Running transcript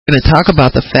We're going to talk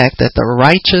about the fact that the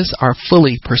righteous are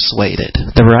fully persuaded.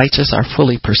 The righteous are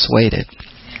fully persuaded.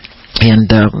 And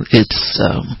it's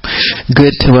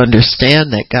good to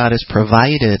understand that God has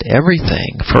provided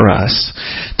everything for us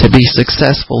to be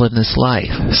successful in this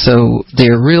life. So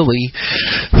there really,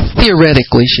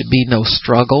 theoretically, should be no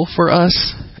struggle for us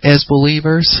as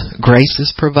believers. Grace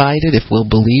is provided if we'll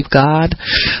believe God.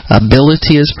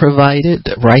 Ability is provided.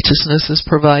 Righteousness is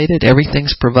provided.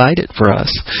 Everything's provided for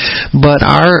us. But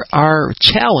our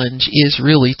challenge is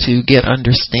really to get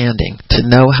understanding, to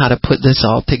know how to put this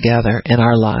all together in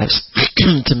our lives,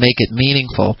 to make it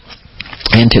meaningful,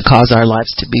 and to cause our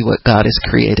lives to be what God has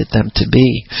created them to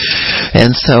be.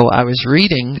 And so I was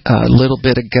reading a little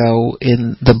bit ago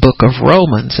in the book of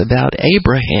Romans about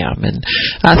Abraham, and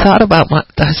I thought about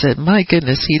I said, my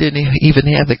goodness, he didn't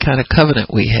even have the kind of covenant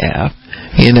we have.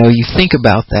 You know, you think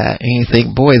about that and you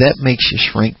think, boy, that makes you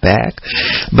shrink back.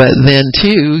 But then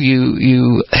too,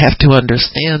 you have to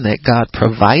understand that God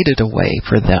provided a way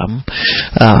for them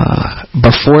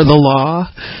before the law,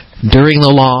 during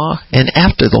the law, and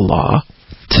after the law,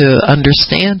 to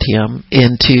understand Him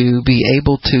and to be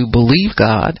able to believe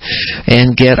God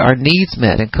and get our needs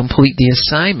met and complete the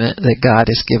assignment that God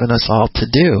has given us all to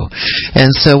do.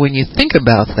 And so when you think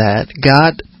about that,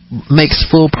 God makes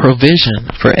full provision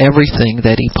for everything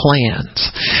that He plans.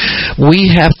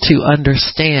 We have to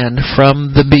understand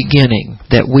from the beginning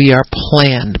that we are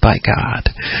planned by God.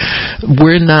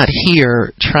 We're not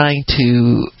here trying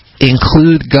to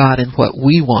include God in what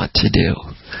we want to do.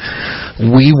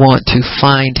 We want to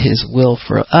find His will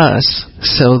for us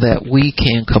so that we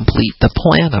can complete the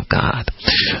plan of God.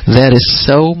 That is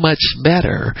so much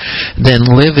better than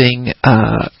living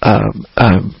a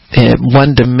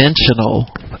one-dimensional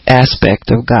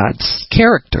aspect of God's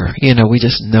character. You know, we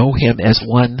just know Him as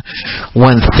one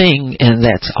thing, and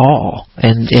that's all.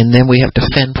 And then we have to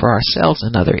fend for ourselves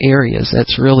in other areas.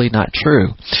 That's really not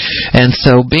true. And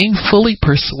so being fully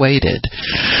persuaded,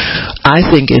 I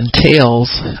think, entails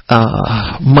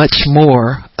much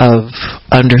more of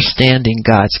understanding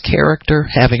God's character,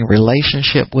 having a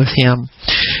relationship with Him.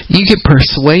 You get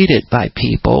persuaded by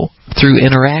people through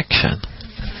interaction.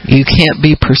 You can't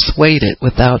be persuaded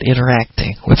without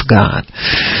interacting with God.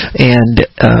 And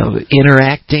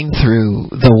interacting through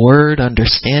the Word,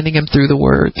 understanding Him through the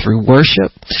Word, through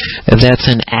worship, that's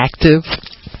an active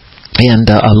and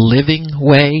a living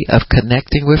way of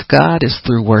connecting with God is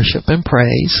through worship and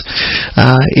praise.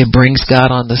 It brings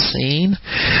God on the scene.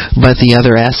 But the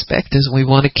other aspect is we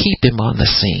want to keep Him on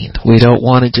the scene. We don't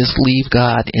want to just leave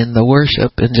God in the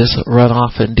worship and just run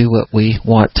off and do what we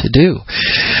want to do.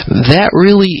 That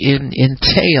really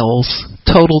entails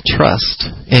total trust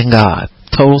in God.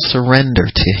 Total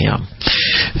surrender to Him.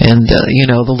 And,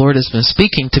 the Lord has been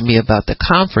speaking to me about the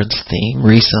conference theme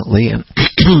recently, and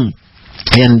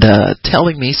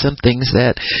telling me some things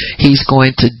that He's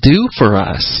going to do for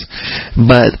us.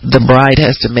 But the bride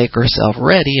has to make herself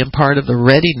ready, and part of the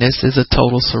readiness is a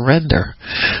total surrender,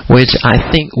 which I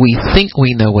think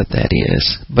we know what that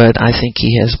is. But I think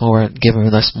He has given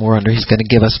us more He's going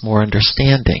to give us more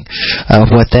understanding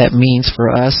of what that means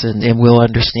for us, and we'll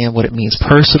understand what it means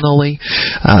personally,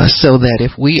 so that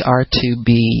if we are to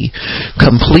be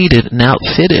completed and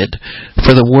outfitted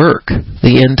for the work,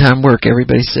 the end time work,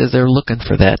 everybody says they're looking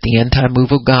for that, the end time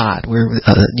move of God. We're,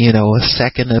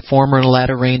 a former and a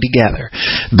latter rain together,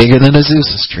 bigger than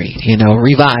Azusa Street,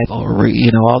 revival,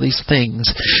 all these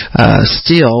things.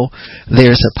 Still,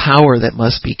 there's a power that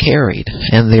must be carried,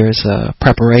 and there's a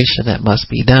preparation that must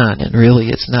be done. And really,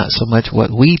 it's not so much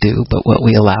what we do, but what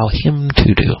we allow Him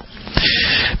to do.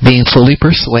 Being fully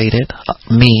persuaded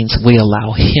means we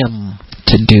allow Him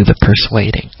to do the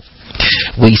persuading.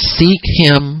 We seek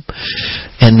Him,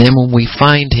 and then when we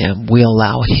find Him, we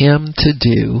allow Him to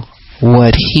do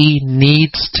what He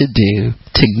needs to do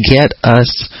to get us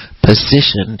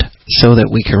positioned so that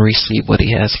we can receive what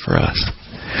He has for us.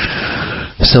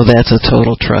 So that's a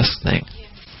total trust thing.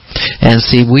 And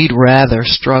see, we'd rather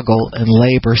struggle and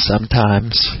labor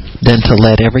sometimes than to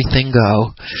let everything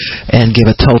go and give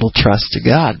a total trust to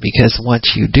God. Because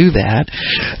once you do that,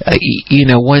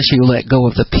 once you let go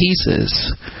of the pieces,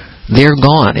 they're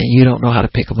gone and you don't know how to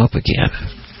pick them up again.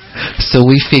 So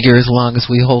we figure as long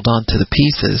as we hold on to the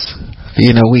pieces,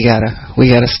 we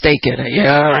gotta stake it.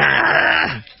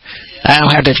 I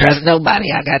don't have to trust nobody.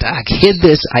 I hid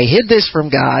this from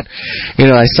God.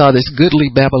 I saw this goodly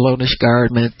Babylonish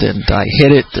garment and I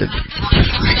hid it. And,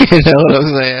 you know what I'm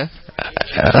saying?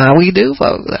 How we do,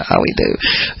 folks. How we do.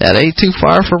 That ain't too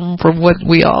far from what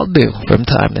we all do from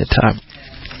time to time.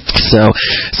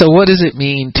 So what does it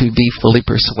mean to be fully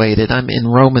persuaded? I'm in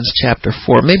Romans chapter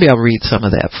 4. Maybe I'll read some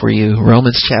of that for you.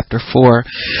 Romans chapter 4,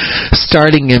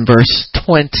 starting in verse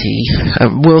 20.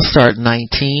 We'll start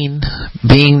 19.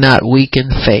 Being not weak in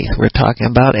faith. We're talking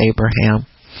about Abraham.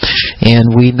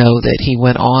 And we know that he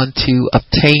went on to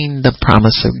obtain the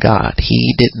promise of God.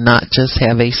 He did not just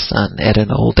have a son at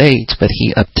an old age, but he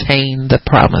obtained the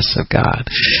promise of God.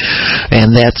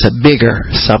 And that's a bigger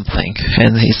something.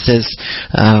 And he says,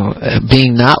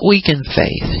 being not weak in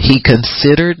faith, he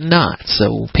considered not.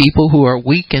 So people who are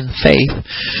weak in faith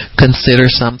consider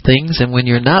some things, and when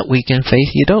you're not weak in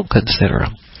faith, you don't consider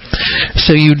them.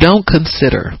 So you don't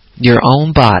consider your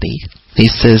own body. He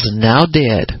says, now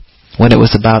dead, when it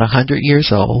was about 100 years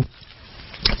old,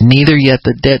 neither yet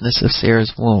the deadness of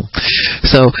Sarah's womb.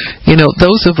 So,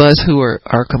 those of us who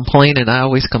are complaining, I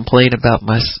always complain about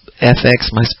my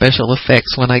FX, my special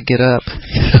effects when I get up.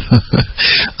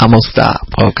 I'm going to stop,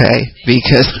 okay?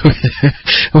 Because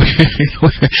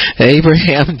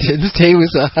Abraham didn't say he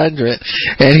was 100,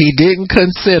 and he didn't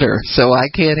consider, so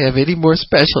I can't have any more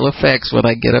special effects when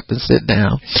I get up and sit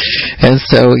down. And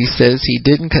so he says he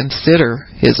didn't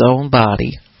consider his own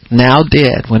body, now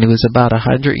dead, when he was about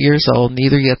 100 years old,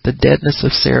 neither yet the deadness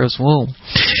of Sarah's womb.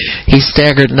 He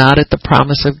staggered not at the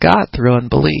promise of God through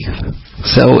unbelief.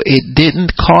 So it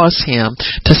didn't cause him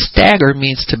to stagger,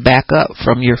 means to back up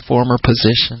from your former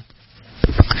position.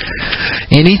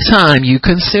 Anytime you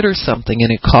consider something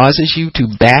and it causes you to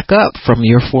back up from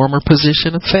your former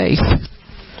position of faith,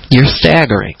 you're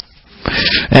staggering.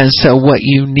 And so what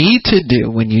you need to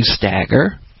do when you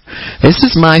stagger, this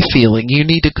is my feeling, you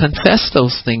need to confess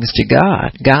those things to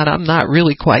God. God, I'm not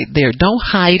really quite there. Don't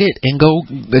hide it and go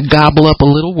gobble up a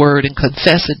little word and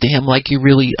confess it to him like you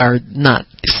really are not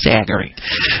staggering.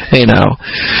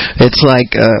 It's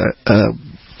like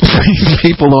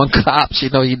people on cops,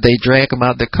 they drag them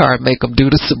out of the car and make them do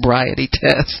the sobriety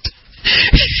test.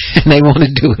 And they want to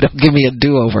do it. Give me a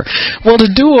do-over. Well, the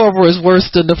do-over is worse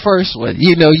than the first one.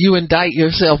 You indict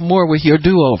yourself more with your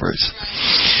do-overs.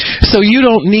 So you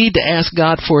don't need to ask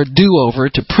God for a do-over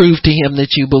to prove to him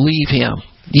that you believe him.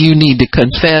 You need to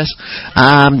confess,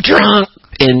 I'm drunk,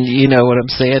 and you know what I'm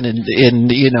saying, and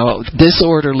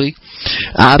disorderly,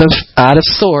 out of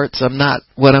sorts. I'm not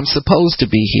what I'm supposed to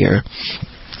be here,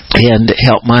 and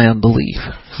help my unbelief.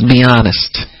 Be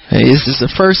honest. This is the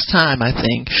first time, I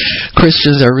think,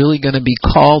 Christians are really going to be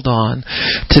called on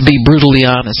to be brutally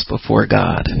honest before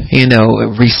God.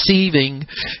 Receiving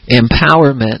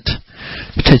empowerment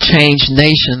to change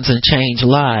nations and change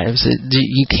lives.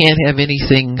 You can't have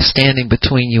anything standing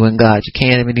between you and God. You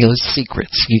can't have any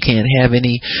secrets. You can't have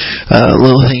any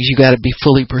little things. You got to be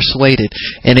fully persuaded.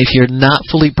 And if you're not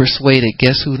fully persuaded,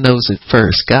 guess who knows it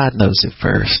first? God knows it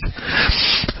first.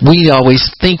 We always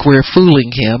think we're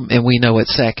fooling him, and we know it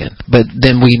second. But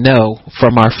then we know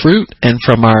from our fruit and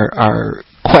from our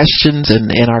questions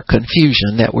and our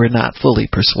confusion that we're not fully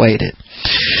persuaded.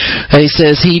 He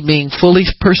says, he being fully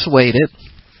persuaded,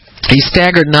 he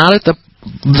staggered not at the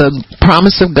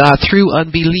promise of God through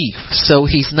unbelief. So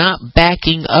he's not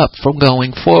backing up from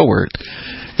going forward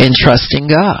and trusting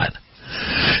God.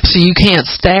 So you can't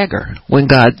stagger when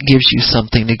God gives you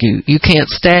something to do. You can't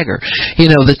stagger.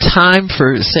 The time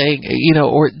for saying,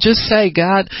 or just say,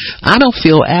 God, I don't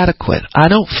feel adequate. I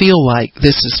don't feel like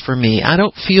this is for me. I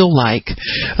don't feel like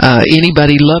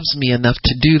anybody loves me enough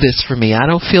to do this for me. I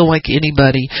don't feel like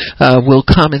anybody will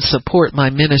come and support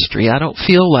my ministry. I don't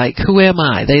feel like, who am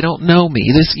I? They don't know me.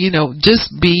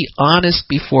 Just be honest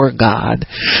before God.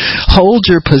 Hold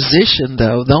your position,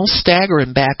 though. Don't stagger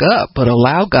and back up, but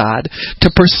allow God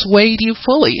to persuade you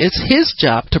fully. It's his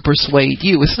job to persuade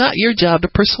you. It's not your job to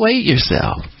persuade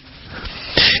yourself.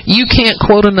 You can't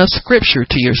quote enough scripture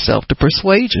to yourself to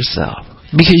persuade yourself,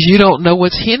 because you don't know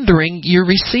what's hindering your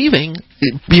receiving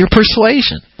your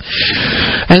persuasion.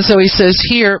 And so he says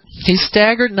here, he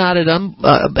staggered not at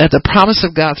the promise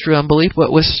of God through unbelief,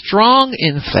 but was strong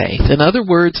in faith. In other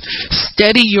words,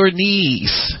 steady your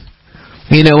knees.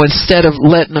 Instead of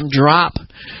letting them drop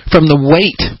from the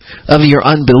weight of your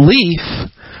unbelief,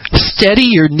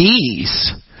 steady your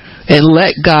knees and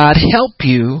let God help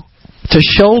you to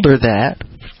shoulder that.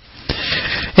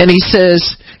 And he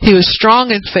says, he was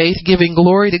strong in faith, giving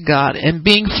glory to God, and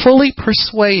being fully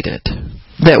persuaded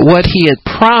that what he had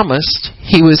promised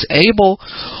he was able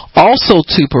also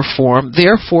to perform,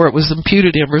 therefore it was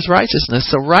imputed him as righteousness.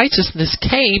 So righteousness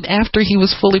came after he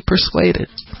was fully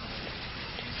persuaded.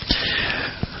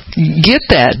 Get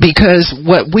that, because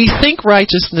what we think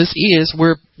righteousness is,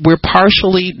 we're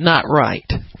partially not right.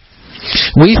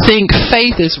 We think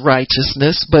faith is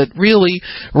righteousness, but really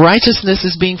righteousness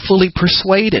is being fully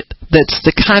persuaded. That's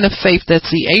the kind of faith that's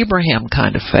the Abraham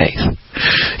kind of faith.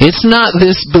 It's not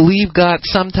this believe God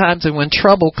sometimes, and when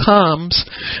trouble comes,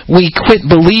 we quit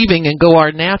believing and go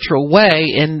our natural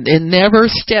way and never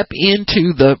step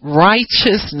into the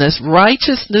righteousness.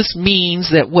 Righteousness means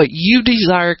that what you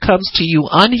desire comes to you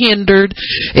unhindered,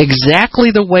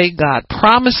 exactly the way God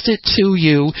promised it to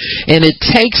you, and it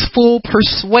takes full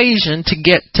persuasion to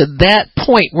get to that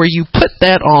point where you put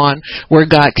that on, where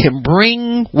God can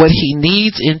bring what He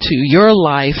needs into your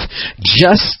life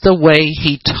just the way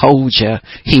He told you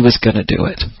He was going to do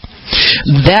it.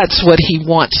 That's what He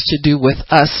wants to do with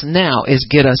us now, is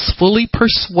get us fully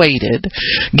persuaded,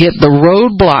 get the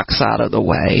roadblocks out of the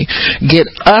way, get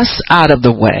us out of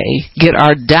the way, get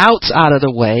our doubts out of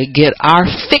the way, get our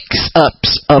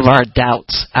fix-ups of our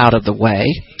doubts out of the way.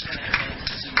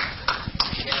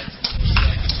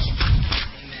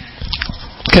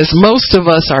 Because most of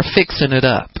us are fixing it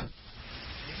up.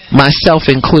 Myself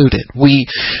included. We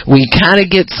kind of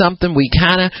get something, we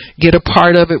kind of get a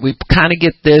part of it, we kind of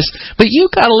get this, but you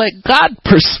got to let God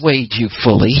persuade you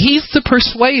fully. He's the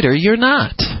persuader, you're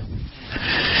not.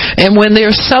 And when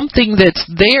there's something that's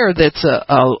there that's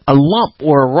a lump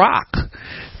or a rock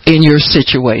in your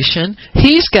situation,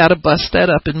 He's got to bust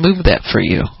that up and move that for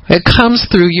you. It comes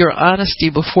through your honesty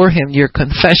before Him, your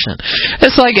confession.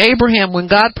 It's like Abraham, when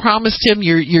God promised him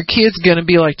your kid's going to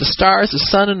be like the stars, the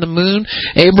sun, and the moon.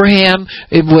 Abraham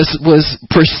was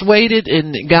persuaded,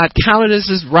 and God counted as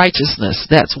his righteousness.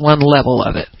 That's one level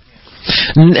of it.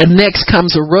 Next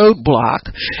comes a roadblock,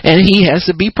 and he has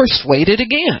to be persuaded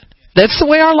again. That's the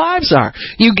way our lives are.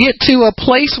 You get to a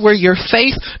place where your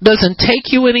faith doesn't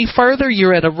take you any further.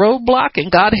 You're at a roadblock,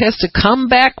 and God has to come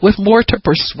back with more to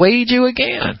persuade you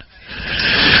again.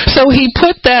 So He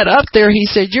put that up there. He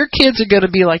said, your kids are going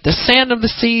to be like the sand of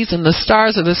the seas and the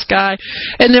stars of the sky.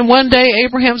 And then one day,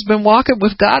 Abraham's been walking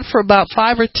with God for about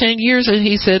 5 or 10 years, and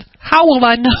he said, how will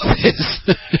I know this?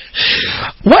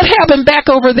 What happened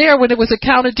back over there when it was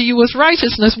accounted to you as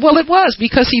righteousness? Well, it was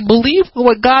because he believed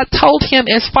what God told him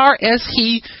as far as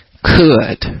he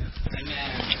could.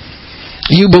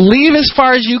 You believe as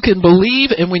far as you can believe,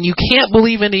 and when you can't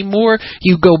believe anymore,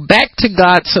 you go back to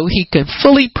God so He can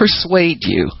fully persuade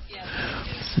you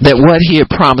that what He had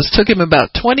promised. Took him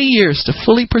about 20 years to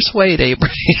fully persuade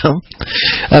Abraham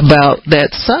about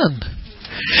that son.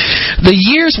 The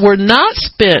years were not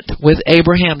spent with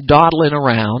Abraham dawdling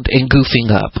around and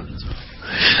goofing up.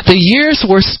 The years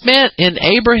were spent in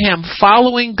Abraham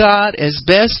following God as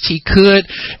best he could,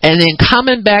 and then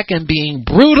coming back and being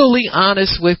brutally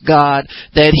honest with God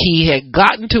that he had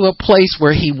gotten to a place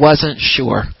where he wasn't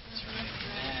sure.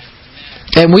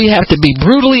 And we have to be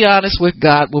brutally honest with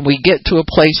God when we get to a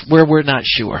place where we're not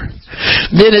sure.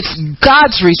 Then it's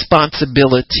God's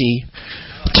responsibility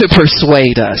to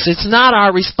persuade us. It's not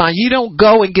our response. You don't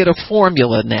go and get a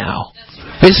formula now.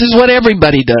 This is what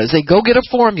everybody does. They go get a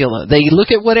formula. They look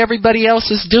at what everybody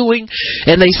else is doing,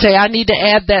 and they say, I need to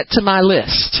add that to my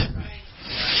list.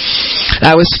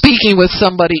 I was speaking with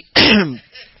somebody.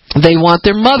 They want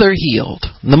their mother healed.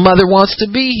 The mother wants to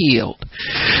be healed.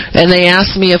 And they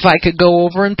asked me if I could go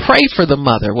over and pray for the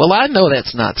mother. Well, I know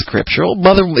that's not scriptural.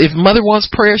 If mother wants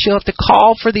prayer, she'll have to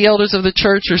call for the elders of the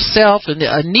church herself and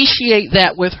initiate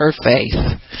that with her faith.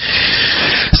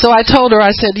 So I told her,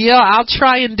 I said, yeah, I'll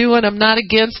try and do it. I'm not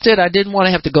against it. I didn't want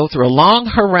to have to go through a long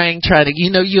harangue trying to,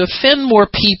 you offend more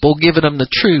people giving them the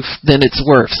truth than it's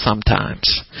worth sometimes.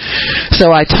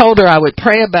 So I told her I would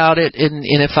pray about it, and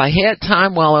if I had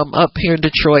time while I'm up here in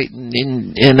Detroit,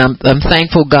 and I'm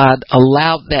thankful God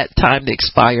allowed that time to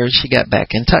expire, and she got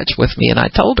back in touch with me, and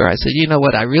I told her, I said, you know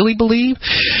what, I really believe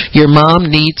your mom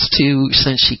needs to,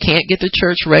 since she can't get to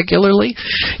church regularly,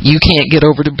 you can't get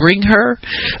over to bring her.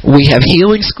 We have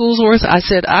healing schools. I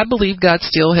said, I believe God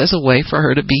still has a way for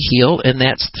her to be healed, and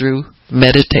that's through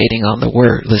meditating on the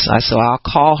Word. So I'll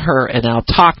call her and I'll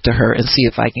talk to her and see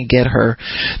if I can get her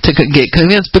to get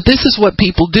convinced. But this is what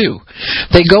people do.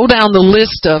 They go down the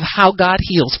list of how God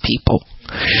heals people,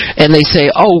 and they say,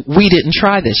 oh, we didn't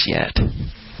try this yet.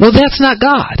 Well, that's not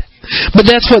God. But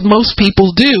that's what most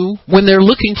people do when they're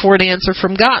looking for an answer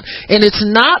from God. And it's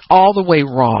not all the way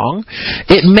wrong.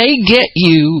 It may get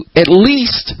you at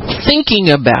least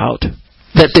thinking about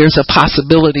that there's a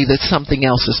possibility that something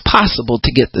else is possible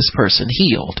to get this person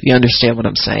healed. You understand what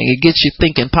I'm saying? It gets you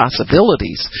thinking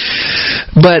possibilities.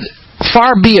 But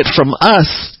far be it from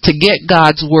us to get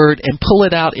God's Word and pull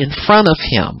it out in front of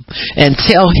Him and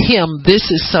tell Him this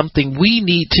is something we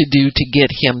need to do to get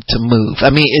Him to move.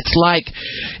 I mean, it's like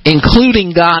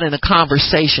including God in a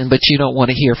conversation, but you don't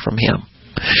want to hear from Him.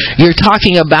 You're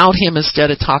talking about Him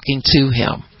instead of talking to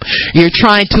Him. You're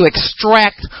trying to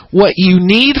extract what you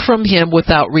need from Him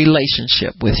without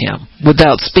relationship with Him,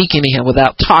 without speaking to Him,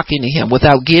 without talking to Him,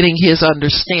 without getting His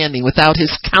understanding, without His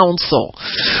counsel,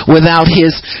 without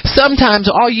His... Sometimes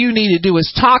all you need to do is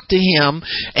talk to Him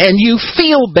and you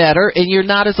feel better and you're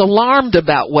not as alarmed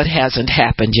about what hasn't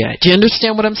happened yet. Do you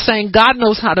understand what I'm saying? God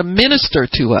knows how to minister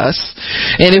to us,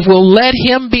 and if we'll let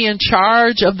Him be in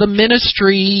charge of the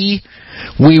ministry,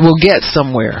 we will get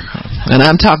somewhere. And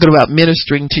I'm talking about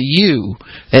ministering to you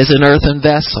as an earthen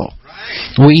vessel.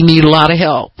 We need a lot of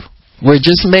help. We're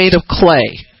just made of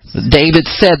clay. David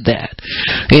said that.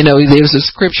 There's the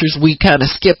scriptures we kind of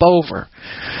skip over.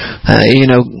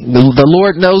 The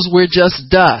Lord knows we're just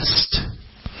dust.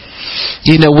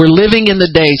 We're living in the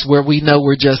days where we know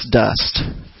we're just dust.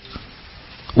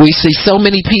 We see so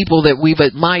many people that we've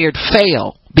admired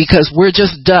fail because we're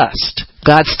just dust.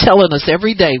 God's telling us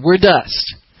every day we're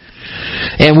dust.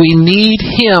 And we need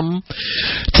Him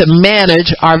to manage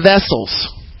our vessels.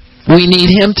 We need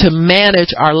Him to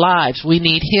manage our lives. We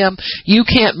need Him. You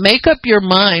can't make up your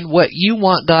mind what you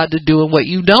want God to do and what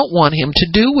you don't want Him to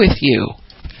do with you.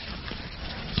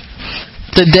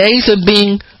 The days of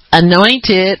being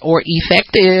anointed or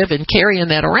effective and carrying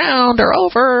that around are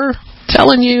over. I'm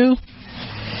telling you.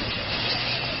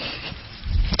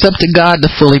 It's up to God to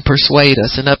fully persuade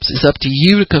us, and it's up to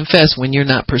you to confess when you're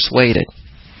not persuaded.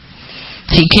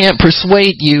 He can't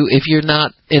persuade you if you're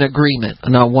not in agreement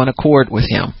and on one accord with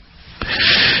Him.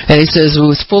 And He says, who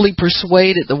was fully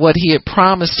persuaded that what He had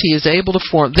promised He is able to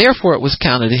perform, therefore it was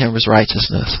counted to Him as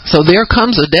righteousness. So there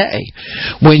comes a day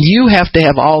when you have to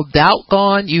have all doubt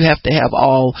gone, you have to have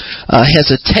all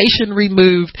hesitation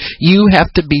removed, you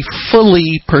have to be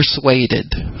fully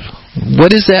persuaded.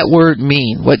 What does that word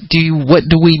mean? What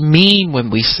do we mean when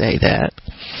we say that?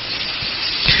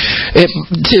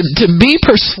 To be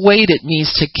persuaded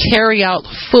means to carry out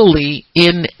fully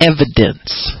in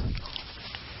evidence.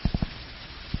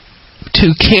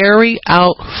 To carry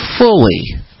out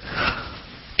fully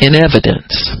in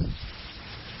evidence.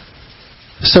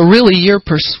 So really your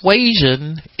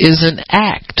persuasion is an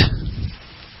act.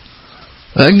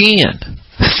 Again,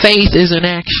 faith is an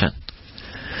action.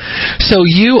 So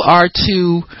you are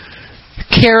to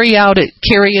carry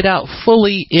it out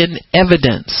fully in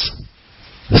evidence.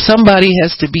 Somebody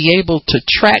has to be able to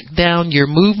track down your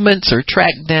movements or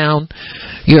track down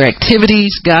your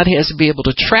activities. God has to be able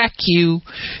to track you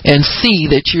and see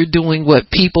that you're doing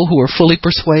what people who are fully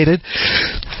persuaded,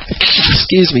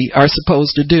 are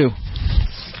supposed to do.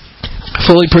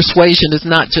 Fully persuasion is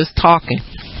not just talking.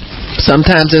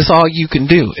 Sometimes that's all you can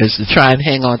do is to try and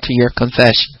hang on to your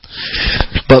confession.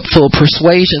 But full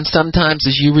persuasion sometimes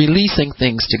is you releasing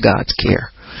things to God's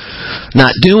care.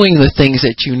 Not doing the things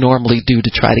that you normally do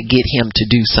to try to get Him to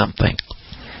do something.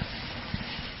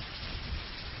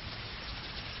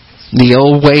 The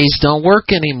old ways don't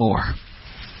work anymore.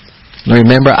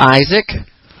 Remember Isaac?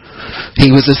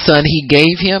 He was a son He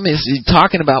gave him. He's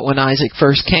talking about when Isaac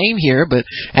first came here, but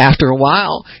after a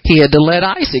while he had to let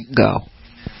Isaac go.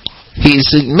 He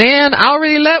said, man, I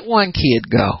already let one kid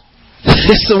go.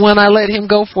 It's the one I let him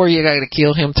go for. You got to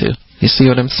kill him too. You see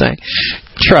what I'm saying?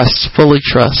 Trust, fully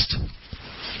trust.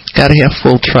 Got to have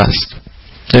full trust.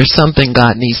 There's something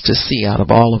God needs to see out of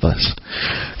all of us,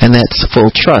 and that's full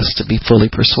trust, to be fully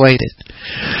persuaded.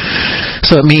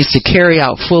 So it means to carry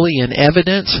out fully in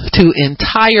evidence, to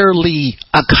entirely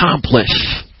accomplish.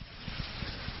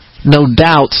 No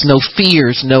doubts, no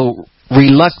fears, no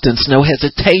reluctance, no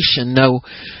hesitation, no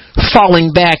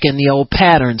falling back in the old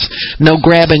patterns, no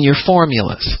grabbing your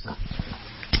formulas.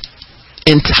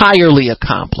 Entirely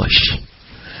accomplish.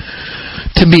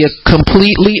 To be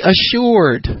completely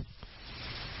assured.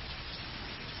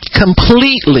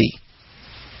 Completely.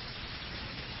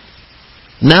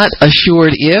 Not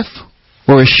assured if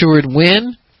or assured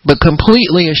when, but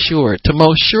completely assured. To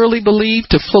most surely believe,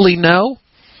 to fully know,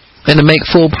 and to make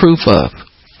full proof of.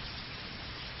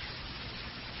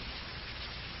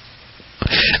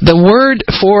 The word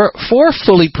for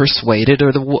fully persuaded,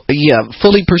 or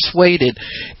fully persuaded,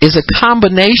 is a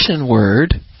combination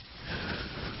word.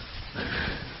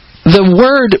 The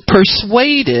word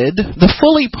persuaded, the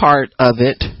fully part of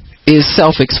it, is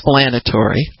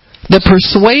self-explanatory. The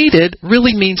persuaded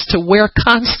really means to wear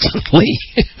constantly.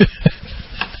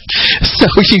 So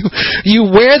you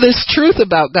wear this truth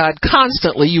about God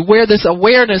constantly. You wear this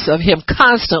awareness of Him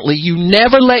constantly. You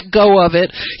never let go of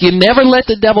it. You never let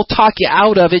the devil talk you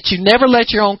out of it. You never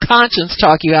let your own conscience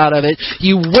talk you out of it.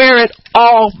 You wear it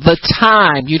all the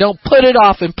time. You don't put it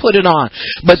off and put it on.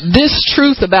 But this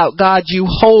truth about God you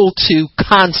hold to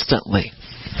constantly.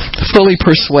 Fully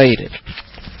persuaded.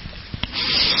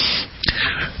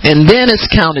 And then it's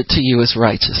counted to you as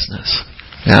righteousness.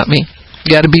 Got me?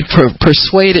 You got to be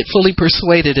persuaded, fully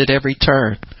persuaded at every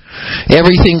turn.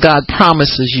 Everything God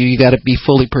promises you, you got to be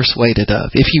fully persuaded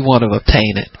of if you want to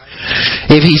obtain it.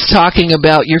 If He's talking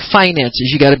about your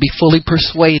finances, you got to be fully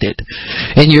persuaded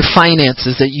in your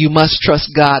finances that you must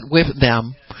trust God with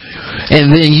them.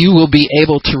 And then you will be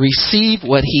able to receive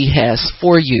what He has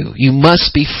for you. You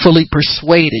must be fully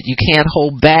persuaded. You can't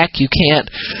hold back. You can't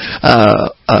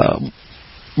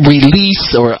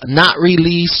release or not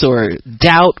release or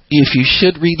doubt if you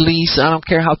should release. I don't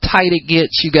care how tight it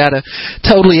gets. You got to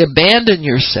totally abandon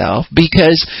yourself,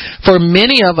 because for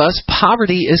many of us,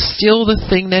 poverty is still the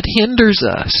thing that hinders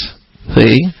us.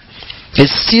 See?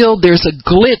 It's still, there's a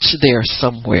glitch there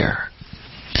somewhere.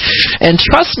 And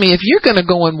trust me, if you're going to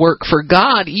go and work for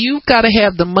God, you've got to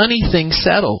have the money thing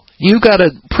settled. You've got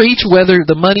to preach whether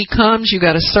the money comes. You've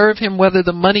got to serve Him whether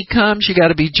the money comes. You've got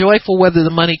to be joyful whether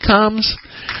the money comes.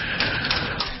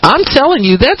 I'm telling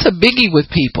you, that's a biggie with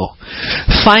people.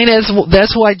 Finance,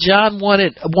 that's why John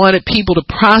wanted people to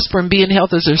prosper and be in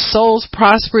health as their souls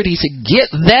prospered. He said, get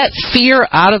that fear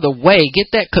out of the way.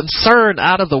 Get that concern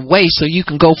out of the way so you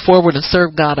can go forward and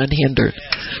serve God unhindered.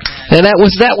 And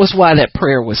that was why that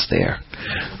prayer was there.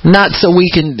 Not so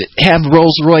we can have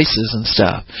Rolls Royces and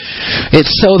stuff. It's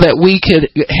so that we could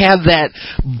have that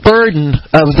burden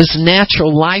of this natural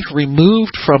life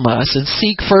removed from us and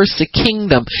seek first the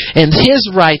kingdom and His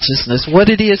righteousness,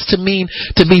 what it is to mean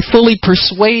to be fully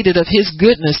persuaded of His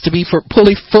goodness, to be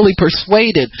fully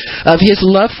persuaded of His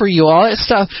love for you, all that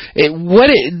stuff. He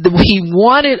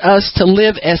wanted us to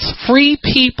live as free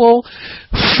people,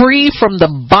 free from the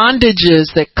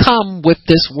bondages that come with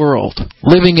this world,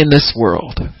 living in this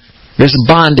world. There's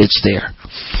bondage there.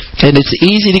 And it's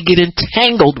easy to get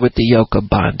entangled with the yoke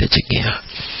of bondage again.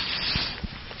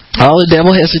 All the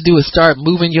devil has to do is start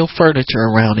moving your furniture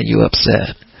around and you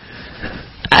upset.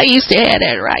 I used to have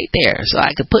that right there so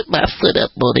I could put my foot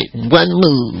up on it in one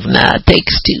move. Now it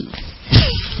takes two.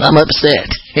 I'm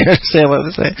upset. You understand what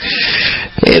I'm saying?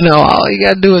 You know, all you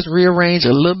got to do is rearrange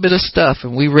a little bit of stuff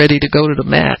and we ready to go to the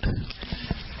mat.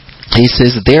 He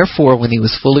says, therefore, when he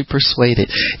was fully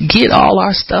persuaded, get all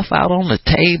our stuff out on the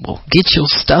table. Get your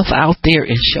stuff out there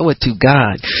and show it to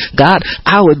God. God,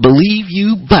 I would believe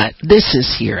you, but this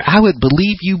is here. I would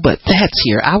believe you, but that's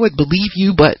here. I would believe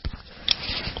you, but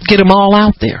get them all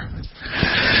out there.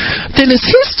 Then it's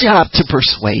His job to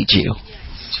persuade you.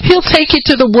 He'll take you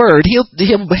to the Word. He'll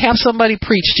have somebody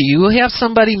preach to you. He'll have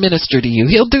somebody minister to you.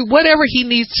 He'll do whatever He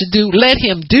needs to do. Let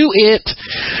Him do it.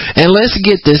 And let's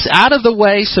get this out of the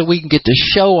way so we can get the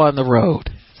show on the road.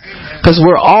 Because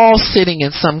we're all sitting in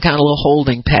some kind of little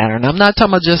holding pattern. I'm not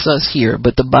talking about just us here,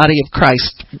 but the body of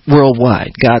Christ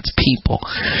worldwide, God's people,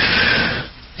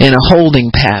 in a holding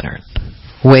pattern.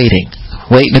 Waiting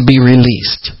to be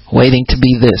released. Waiting to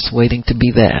be this. Waiting to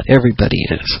be that. Everybody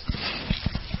is.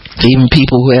 Even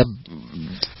people who have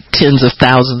tens of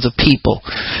thousands of people,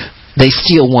 they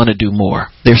still want to do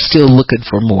more. They're still looking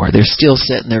for more. They're still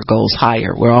setting their goals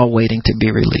higher. We're all waiting to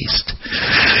be released.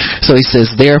 So he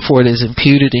says, therefore it is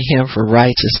imputed to him for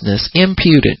righteousness.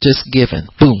 Imputed, just given.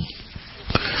 Boom.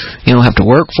 You don't have to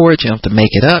work for it. You don't have to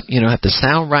make it up. You don't have to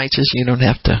sound righteous. You don't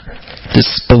have to,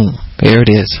 just boom. There it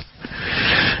is.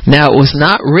 Now it was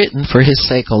not written for his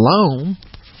sake alone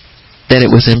that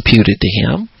it was imputed to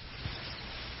him.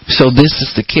 So this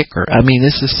is the kicker. I mean,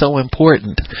 this is so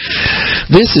important.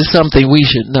 This is something we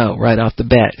should know right off the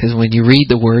bat, because when you read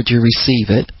the Word, you receive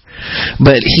it.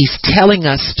 But he's telling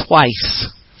us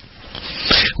twice.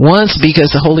 Once,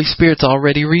 because the Holy Spirit's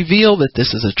already revealed that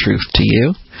this is a truth to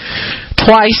you.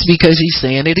 Twice, because he's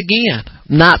saying it again.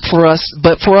 Not for us,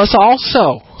 but for us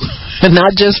also. And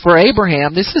not just for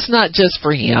Abraham. This is not just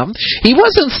for him. He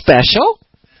wasn't special.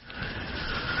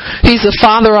 He's the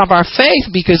father of our faith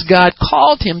because God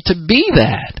called him to be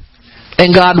that.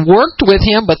 And God worked with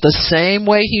him, but the same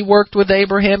way he worked with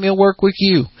Abraham, he'll work with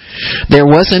you. There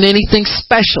wasn't anything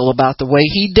special about the way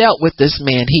he dealt with this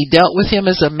man. He dealt with him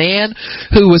as a man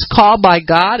who was called by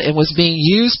God and was being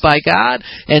used by God,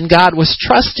 and God was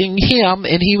trusting him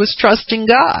and he was trusting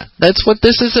God. That's what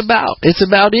this is about. It's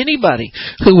about anybody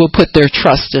who will put their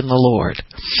trust in the Lord.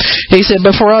 He said,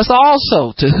 but for us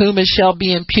also, to whom it shall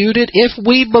be imputed, if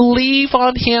we believe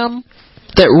on him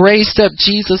that raised up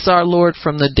Jesus our Lord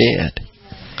from the dead.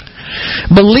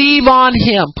 Believe on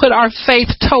him. Put our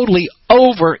faith totally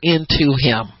over into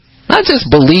him. Not just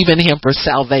believe in him for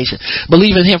salvation.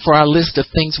 Believe in him for our list of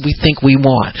things we think we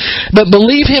want. But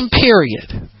believe him,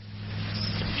 period.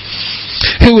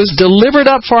 Who was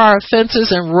delivered up for our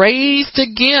offenses and raised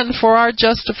again for our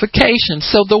justification.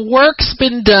 So the work's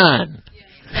been done.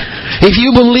 If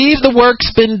you believe the work's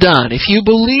been done, if you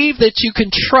believe that you can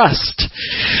trust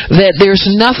that there's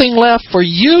nothing left for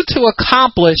you to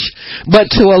accomplish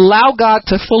but to allow God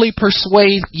to fully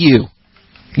persuade you,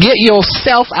 get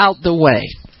yourself out the way.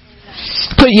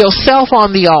 Put yourself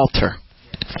on the altar.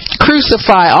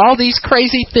 Crucify all these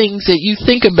crazy things that you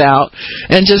think about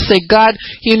and just say, God,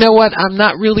 you know what? I'm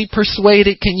not really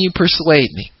persuaded. Can you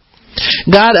persuade me?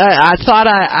 God, I thought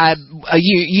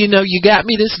you got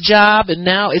me this job and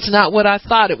now it's not what I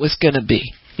thought it was going to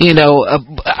be.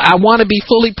 I want to be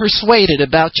fully persuaded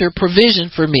about your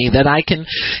provision for me, that I can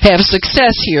have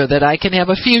success here, that I can have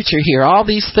a future here, all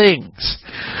these things.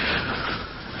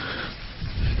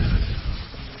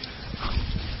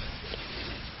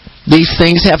 These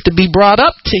things have to be brought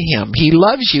up to Him. He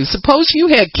loves you. Suppose you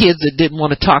had kids that didn't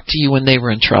want to talk to you when they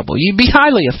were in trouble. You'd be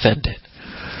highly offended.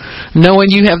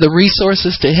 Knowing you have the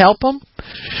resources to help them.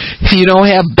 If you don't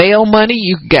have bail money,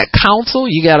 you got counsel,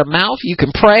 you got a mouth, you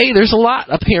can pray. There's a lot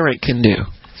a parent can do.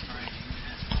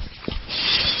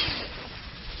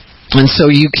 And so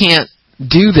you can't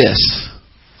do this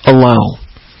alone.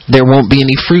 There won't be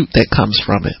any fruit that comes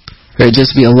from it. There'll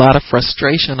just be a lot of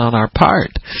frustration on our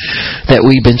part that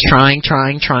we've been trying.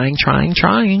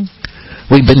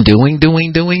 We've been doing.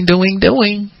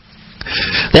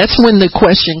 That's when the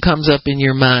question comes up in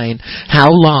your mind, how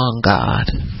long, God?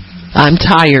 I'm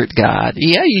tired, God.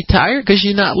 Yeah, you're tired because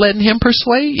you're not letting Him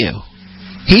persuade you.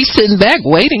 He's sitting back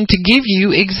waiting to give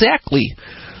you exactly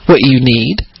what you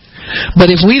need. But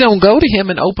if we don't go to Him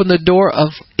and open the door of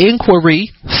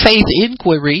inquiry, faith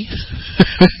inquiry,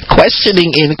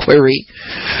 questioning inquiry,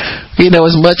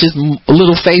 as much as a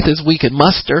little faith as we can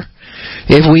muster,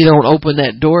 if we don't open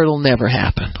that door, it'll never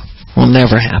happen. Will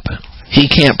never happen. He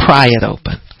can't pry it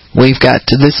open.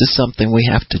 This is something we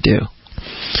have to do.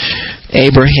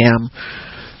 Abraham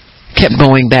kept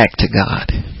going back to God.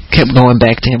 Kept going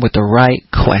back to Him with the right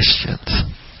questions.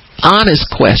 Honest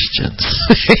questions.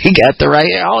 He got the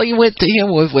right, all he went to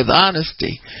Him was with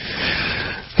honesty.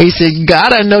 He said,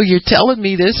 God, I know you're telling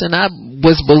me this and I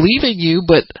was believing you,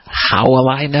 but how will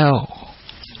I know?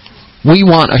 We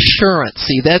want assurance.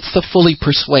 See, that's the fully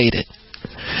persuaded.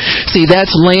 See,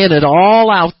 that's laying it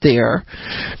all out there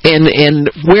and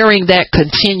wearing that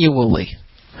continually.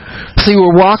 See,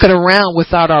 we're walking around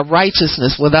without our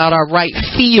righteousness, without our right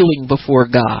feeling before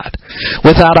God,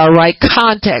 without our right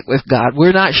contact with God.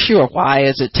 We're not sure. Why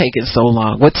is it taking so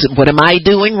long? What am I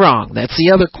doing wrong? That's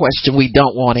the other question we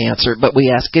don't want answered, but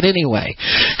we ask it anyway.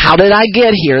 How did I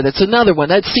get here? That's another one.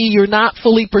 See, you're not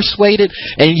fully persuaded,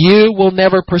 and you will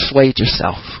never persuade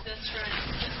yourself.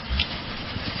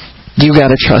 You got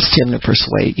to trust Him to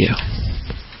persuade you.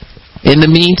 In the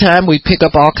meantime, we pick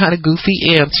up all kind of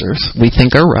goofy answers we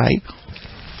think are right.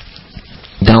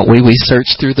 Don't we? We search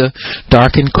through the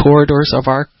darkened corridors of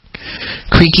our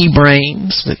creaky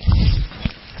brains. But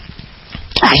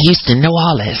I used to know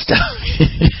all that stuff.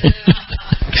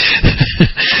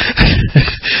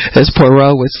 As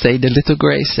Poirot would say, the little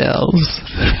gray cells.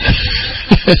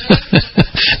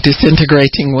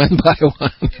 Disintegrating one by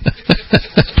one.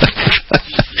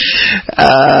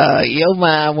 Your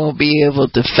mind won't be able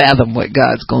to fathom what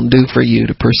God's going to do for you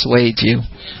to persuade you.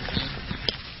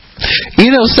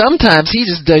 Sometimes He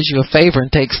just does you a favor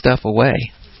and takes stuff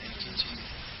away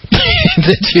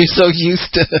that you're so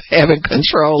used to having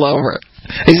control over.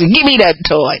 He said, give me that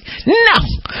toy. No.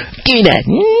 Give me that.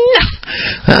 No.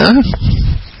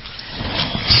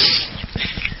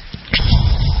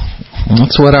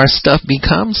 That's what our stuff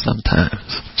becomes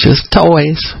sometimes. Just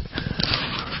toys.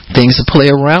 Things to play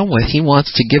around with. He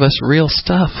wants to give us real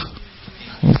stuff.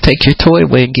 He'll take your toy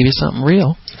away and give you something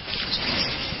real.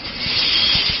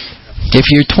 If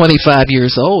you're 25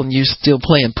 years old and you're still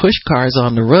playing push cars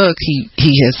on the rug, he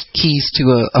has keys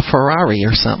to a Ferrari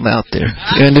or something out there.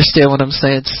 You understand what I'm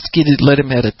saying? Just let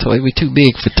him have a toy. We're too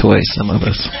big for toys, some of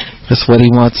us. That's what he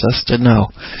wants us to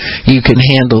know. You can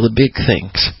handle the big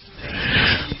things.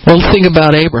 Well, think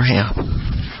about Abraham.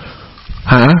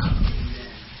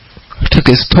 Took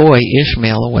his toy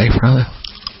Ishmael away from him.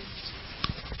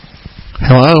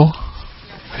 Hello?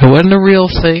 It wasn't a real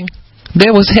thing.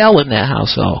 There was hell in that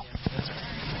household.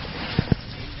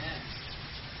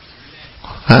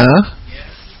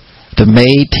 The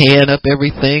maid tearing up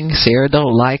everything. Sarah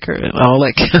don't like her and all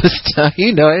that kind of stuff.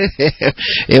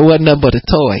 It wasn't nothing but a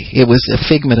toy. It was a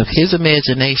figment of his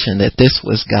imagination that this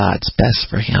was God's best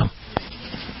for him.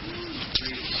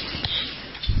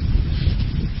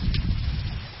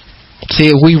 See,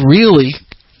 if we really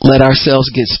let ourselves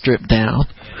get stripped down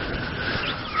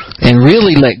and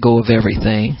really let go of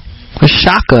everything, it'll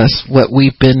shock us what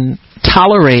we've been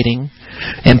tolerating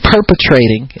and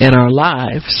perpetrating in our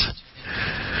lives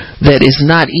that is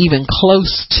not even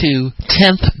close to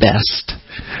 10th best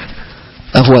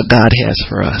of what God has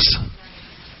for us.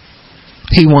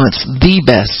 He wants the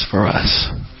best for us.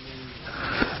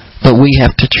 But we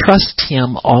have to trust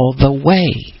Him all the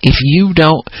way. If you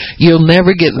don't, you'll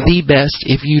never get the best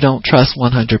if you don't trust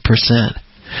 100%.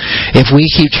 If we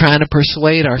keep trying to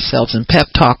persuade ourselves and pep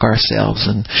talk ourselves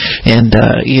and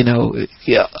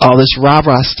all this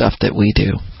rah-rah stuff that we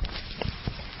do.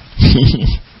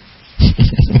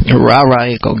 Rah-rah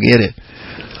ain't gonna get it.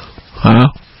 Huh?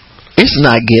 It's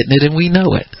not getting it, and we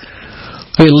know it.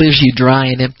 It leaves you dry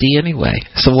and empty anyway.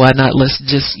 So why not let's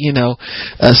just,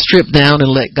 strip down and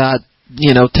let God,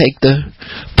 take the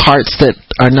parts that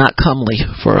are not comely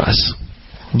for us.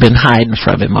 Been hiding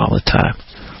from Him all the time.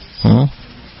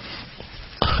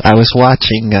 I was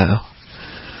watching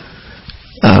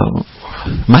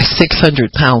My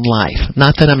 600-Pound Life.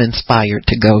 Not that I'm inspired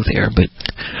to go there, but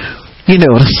you know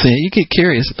what I'm saying. You get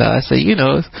curious about it.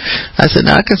 I said,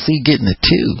 now I can see getting to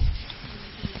 2.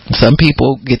 Some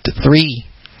people get to 3.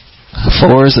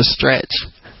 4 is a stretch.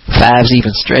 5's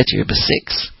even stretchier, but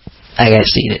 6. I gotta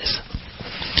see this.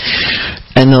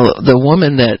 And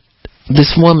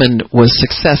this woman was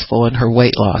successful in her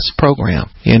weight loss program.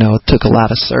 It took a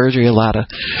lot of surgery, a lot of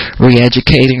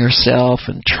re-educating herself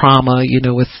and trauma,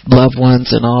 with loved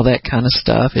ones and all that kind of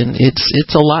stuff. And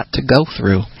it's a lot to go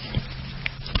through.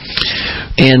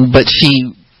 But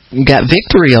she got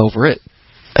victory over it.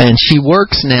 And she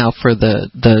works now for the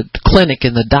clinic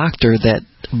and the doctor that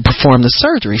performed the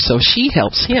surgery. So she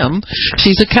helps him.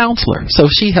 She's a counselor. So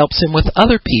she helps him with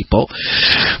other people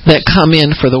that come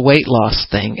in for the weight loss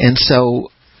thing. And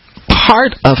so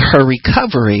part of her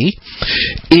recovery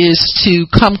is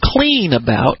to come clean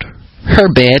about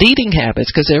her bad eating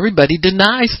habits, because everybody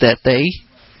denies that they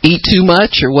eat too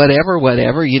much or whatever.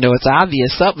 It's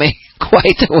obvious something ain't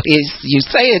quite the way you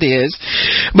say it is.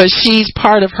 But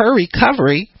part of her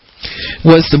recovery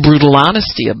was the brutal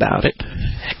honesty about it.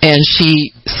 And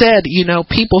she said,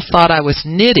 people thought I was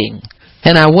knitting.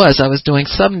 And I was doing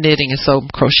some knitting and some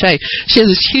crochet. She has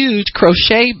this huge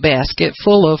crochet basket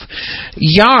full of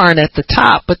yarn at the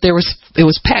top, but it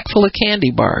was packed full of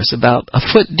candy bars, about a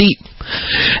foot deep.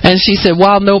 And she said,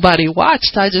 while nobody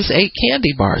watched, I just ate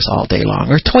candy bars all day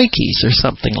long, or Twinkies or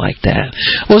something like that.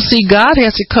 Well, see, God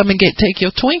has to come and take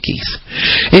your Twinkies.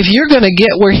 If you're going to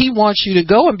get where He wants you to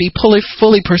go and be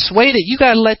fully persuaded, you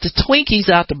got to let the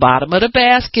Twinkies out the bottom of the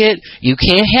basket. You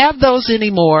can't have those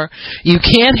anymore. You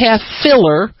can't have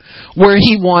filler where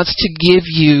He wants to give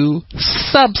you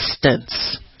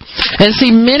substance. And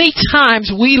see, many times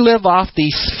we live off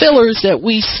these fillers that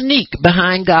we sneak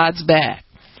behind God's back.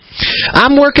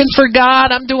 I'm working for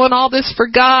God. I'm doing all this for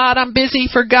God. I'm busy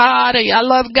for God. I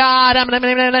love God.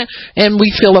 And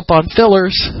we fill up on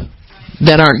fillers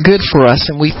that aren't good for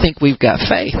us, and we think we've got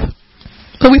faith.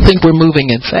 But we think we're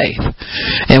moving in faith.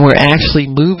 And we're actually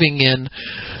moving in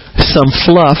some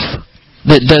fluff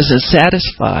that doesn't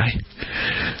satisfy.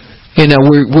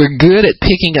 We're good at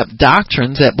picking up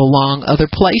doctrines that belong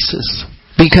other places,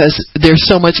 because there's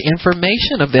so much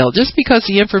information available. Just because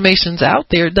the information's out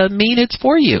there doesn't mean it's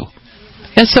for you.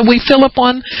 And so we fill up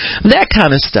on that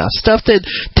kind of stuff that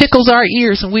tickles our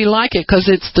ears, and we like it because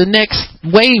it's the next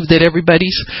wave that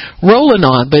everybody's rolling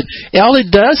on. But all it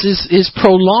does is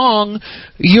prolong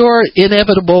your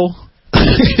inevitable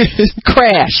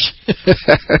crash,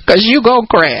 because you're going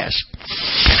to crash,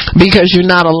 because you're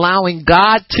not allowing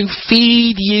God to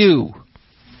feed you.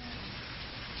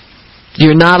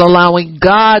 You're not allowing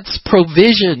God's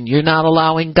provision. You're not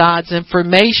allowing God's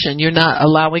information. You're not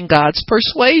allowing God's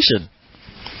persuasion.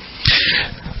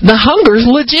 The hunger's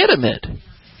legitimate.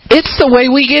 It's the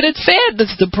way we get it fed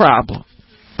that's the problem.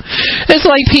 It's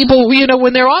like people,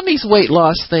 when they're on these weight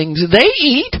loss things, they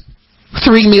eat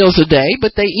 3 meals a day,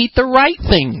 but they eat the right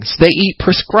things. They eat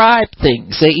prescribed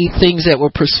things. They eat things that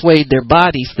will persuade their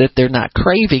bodies that they're not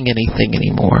craving anything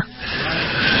anymore.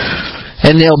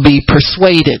 And they'll be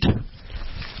persuaded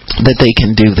that they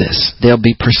can do this. They'll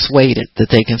be persuaded that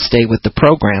they can stay with the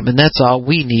program. And that's all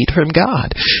we need from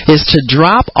God, is to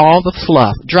drop all the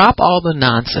fluff, drop all the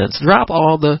nonsense, drop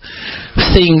all the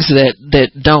things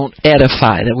that don't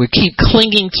edify, that we keep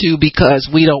clinging to because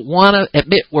we don't want to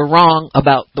admit we're wrong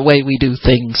about the way we do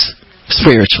things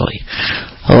spiritually.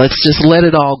 Let's just let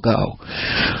it all go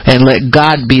and let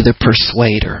God be the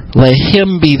persuader. Let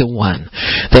Him be the one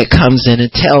that comes in and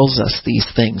tells us these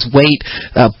things. Wait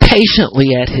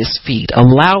patiently at His feet.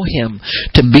 Allow Him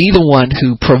to be the one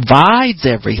who provides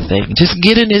everything. Just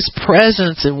get in His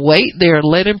presence and wait there and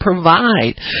let Him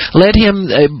provide. Let Him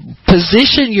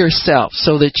position yourself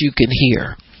so that you can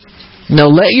hear.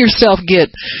 Let yourself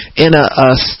get in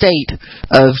a state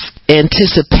of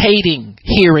anticipating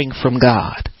hearing from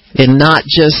God and not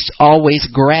just always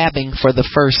grabbing for the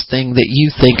first thing that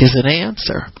you think is an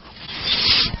answer.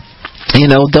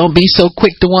 Don't be so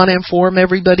quick to want to inform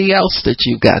everybody else that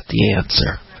you got the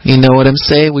answer. You know what I'm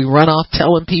saying? We run off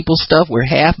telling people stuff. We're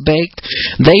half-baked.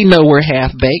 They know we're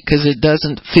half-baked because it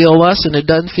doesn't fill us and it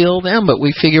doesn't fill them, but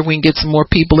we figure we can get some more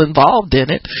people involved in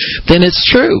it. Then it's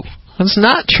true. It's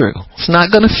not true. It's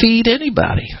not going to feed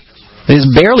anybody. It's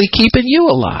barely keeping you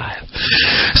alive.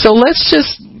 So let's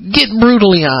just get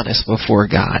brutally honest before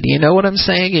God. You know what I'm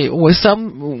saying?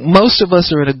 Most of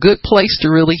us are in a good place to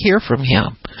really hear from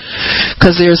Him,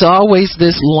 because there's always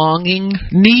this longing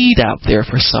need out there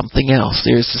for something else.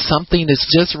 There's something that's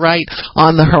just right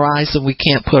on the horizon. We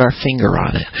can't put our finger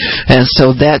on it. And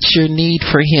so that's your need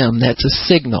for Him. That's a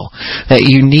signal that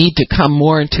you need to come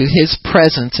more into His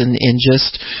presence and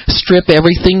just strip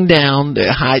everything down,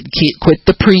 quit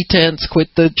the pretense,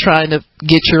 quit the trying to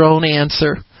get your own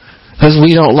answer. Because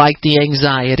we don't like the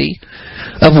anxiety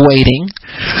of waiting.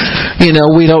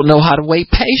 We don't know how to wait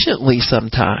patiently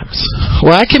sometimes.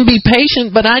 Well, I can be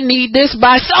patient, but I need this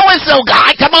by so-and-so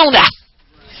guy. Come on now.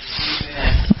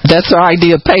 That's our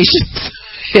idea of patience.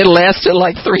 It lasted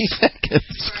like 3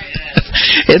 seconds.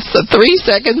 It's a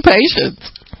 3-second patience.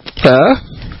 Huh?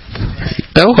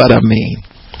 You know what I mean.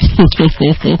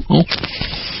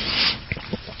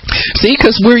 See,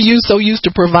 because we're so used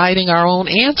to providing our own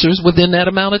answers within that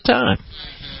amount of time.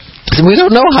 So we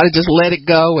don't know how to just let it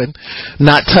go and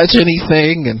not touch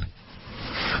anything and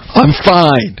I'm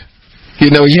fine.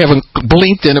 You haven't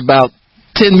blinked in about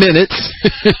 10 minutes.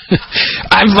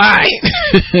 I'm fine.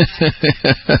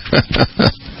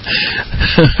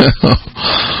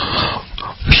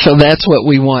 So that's what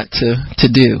we want to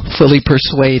do, fully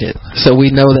persuaded. So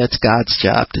we know that's God's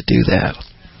job to do that.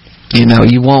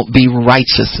 You won't be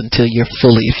righteous until you're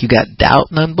fully. If you got doubt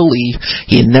and unbelief,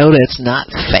 that's not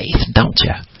faith, don't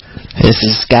you? This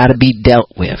has got to be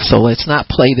dealt with. So let's not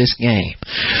play this game,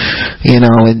 and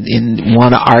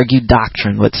want to argue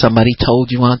doctrine. What somebody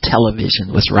told you on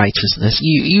television was righteousness.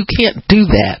 You can't do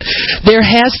that. There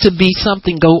has to be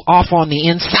something go off on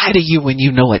the inside of you when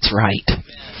you know it's right.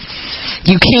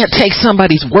 You can't take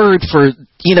somebody's word for,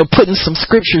 putting some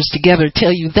scriptures together and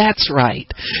tell you that's right.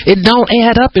 It don't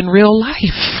add up in real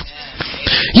life.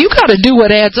 You got to do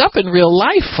what adds up in real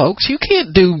life, folks. You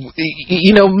can't do,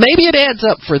 maybe it adds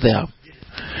up for them.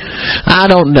 I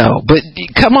don't know. But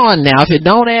come on now. If it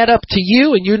don't add up to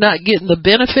you and you're not getting the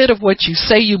benefit of what you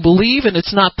say you believe and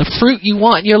it's not the fruit you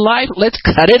want in your life, let's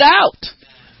cut it out.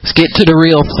 Let's get to the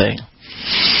real thing.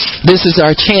 This is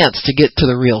our chance to get to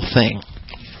the real thing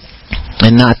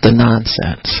and not the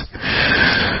nonsense.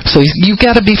 So you've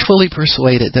got to be fully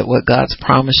persuaded that what God's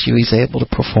promised you, He's able to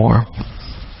perform.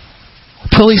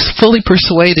 Fully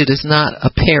persuaded is not a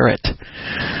parrot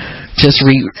just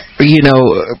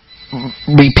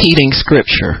repeating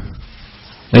scripture.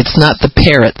 It's not the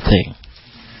parrot thing.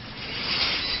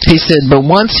 He said, but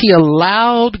once he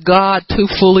allowed God to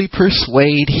fully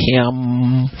persuade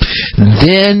him,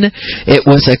 then it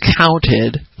was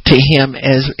accounted to him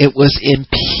as it was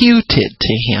imputed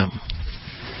to him.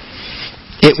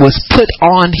 It was put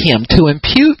on him. To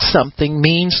impute something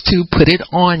means to put it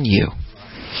on you.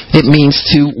 It means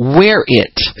to wear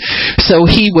it. So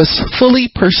he was fully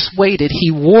persuaded.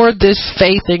 He wore this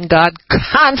faith in God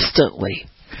constantly.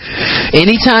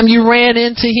 Anytime you ran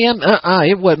into him,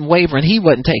 it wasn't wavering. He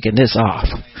wasn't taking this off.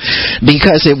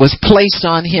 Because it was placed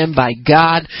on him by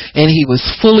God, and he was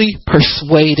fully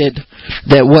persuaded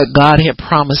that what God had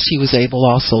promised he was able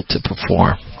also to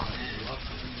perform.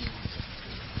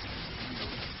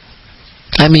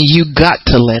 I mean, you got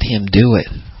to let him do it.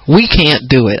 We can't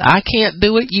do it. I can't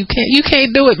do it. You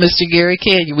can't do it, Mr. Gary,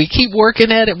 can you? We keep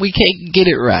working at it. We can't get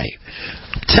it right.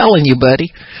 I'm telling you,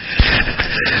 buddy.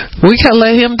 We can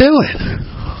let him do it.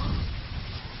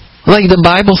 Like the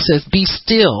Bible says, be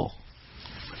still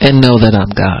and know that I'm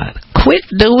God. Quit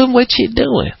doing what you're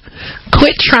doing.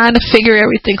 Quit trying to figure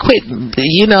everything. Quit,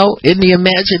 in the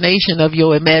imagination of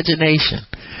your imagination,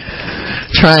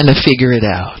 trying to figure it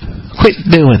out. Quit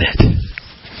doing it.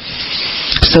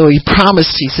 So he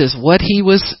promised, he says, what he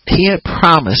had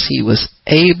promised, he was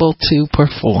able to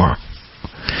perform.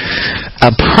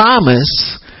 A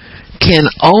promise can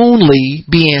only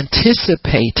be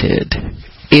anticipated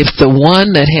if the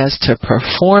one that has to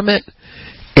perform it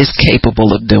is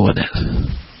capable of doing it.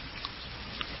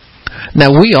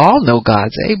 Now, we all know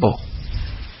God's able,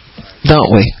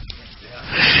 don't we?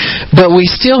 But we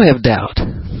still have doubt.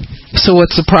 So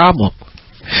what's the problem?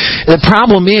 The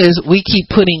problem is we keep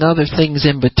putting other things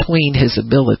in between his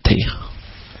ability.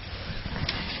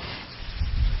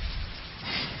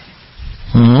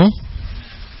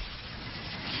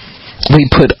 We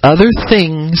put other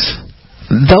things,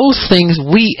 those things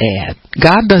we add.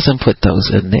 God doesn't put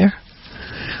those in there.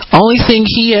 Only thing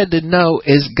he had to know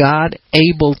is God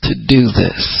able to do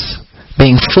this.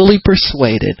 Being fully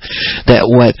persuaded that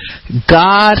what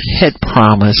God had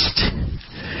promised,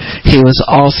 he was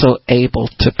also able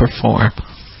to perform.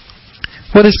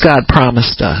 What has God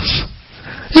promised us?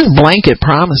 Just blanket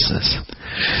promises.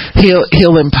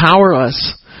 He'll empower us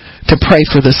to pray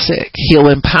for the sick.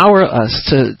 He'll empower us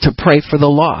to pray for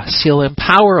the lost. He'll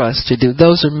empower us to do.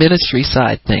 Those are ministry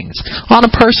side things. On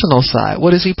a personal side,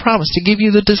 what does he promise? To give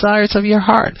you the desires of your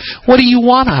heart. What do you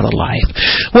want out of life?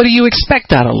 What do you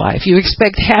expect out of life? You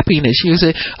expect happiness. You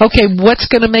say, okay, what's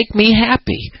going to make me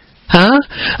happy?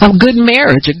 A good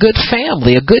marriage, a good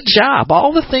family, a good job,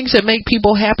 all the things that make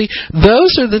people happy.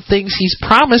 Those are the things he's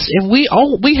promised, and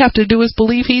all we have to do is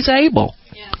believe he's able.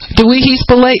 Do we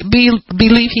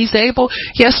believe he's able?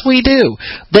 Yes, we do.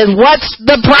 Then what's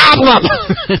the problem?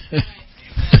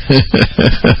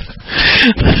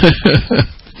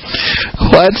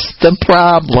 What's the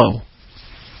problem?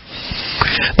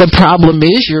 The problem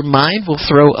is your mind will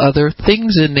throw other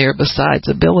things in there besides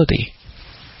ability,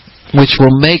 which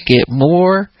will make it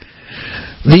more,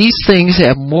 these things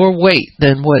have more weight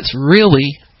than what's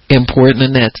really important,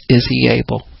 and that is he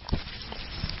able.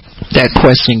 That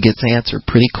question gets answered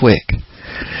pretty quick.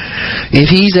 If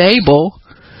he's able,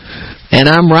 and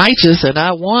I'm righteous and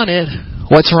I want it,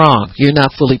 what's wrong? You're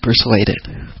not fully persuaded.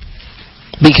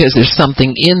 Because there's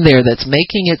something in there that's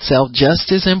making itself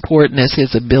just as important as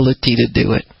his ability to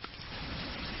do it.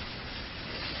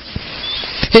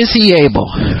 Is he able?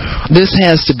 This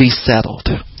has to be settled.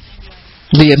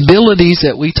 The abilities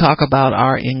that we talk about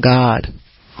are in God.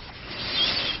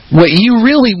 What you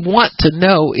really want to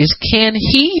know is,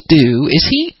 is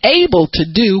he able to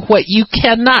do what you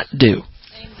cannot do?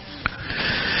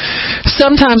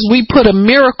 Sometimes we put a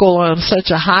miracle on such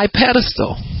a high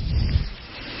pedestal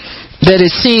that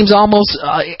it seems almost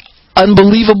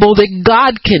unbelievable that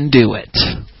God can do it.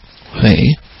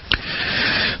 See?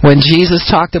 When Jesus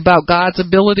talked about God's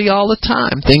ability all the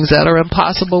time, things that are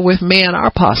impossible with man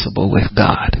are possible with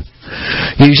God.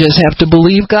 You just have to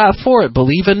believe God for it.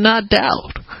 Believe and not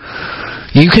doubt.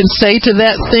 You can say to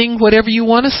that thing whatever you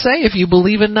want to say. If you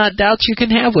believe and not doubt, you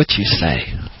can have what you say.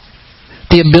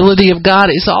 The ability of God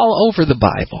is all over the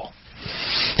Bible.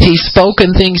 He spoke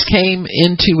and things came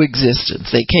into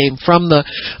existence. They came from the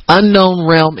unknown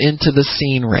realm into the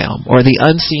seen realm, or the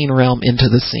unseen realm into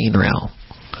the seen realm.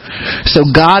 So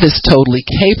God is totally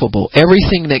capable.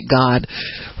 Everything that God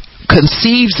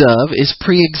conceives of is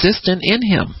pre-existent in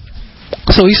him.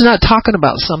 So he's not talking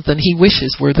about something he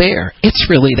wishes were there. It's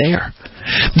really there.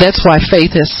 That's why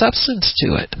faith has substance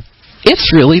to it.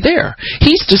 It's really there.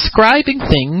 He's describing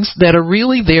things that are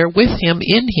really there with him,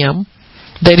 in him,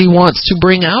 that he wants to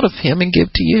bring out of him and give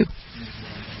to you.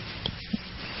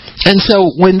 And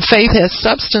so when faith has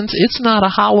substance, it's not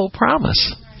a hollow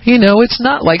promise. You know, it's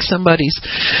not like somebody's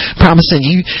promising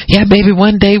you, yeah, baby,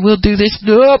 one day we'll do this.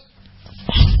 Nope.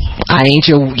 I ain't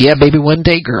your, yeah, baby, one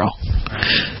day girl.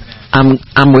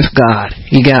 I'm with God.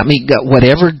 You got me.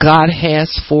 Whatever God has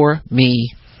for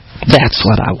me, that's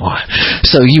what I want.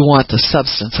 So you want the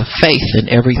substance of faith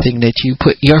in everything that you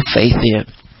put your faith in.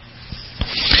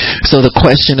 So the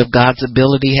question of God's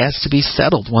ability has to be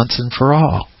settled once and for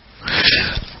all.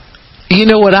 You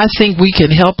know what? I think we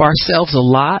can help ourselves a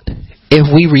lot if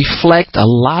we reflect a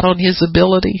lot on his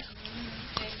ability.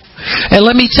 And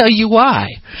let me tell you why.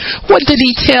 What did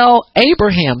he tell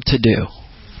Abraham to do?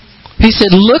 He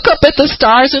said, look up at the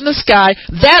stars in the sky.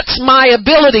 That's my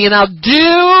ability, and I'll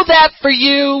do that for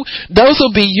you. Those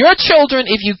will be your children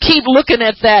if you keep looking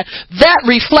at that. That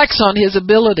reflects on his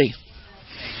ability.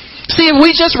 See, if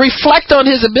we just reflect on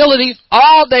his ability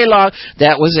all day long,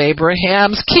 that was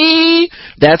Abraham's key.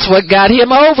 That's what got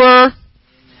him over.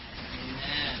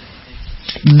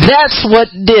 That's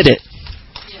what did it.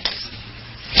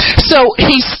 So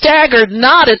he staggered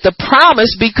not at the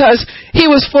promise because he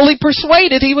was fully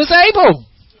persuaded he was able.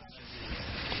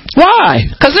 Why?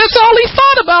 Because that's all he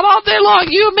thought about all day long.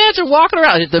 You imagine walking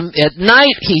around. At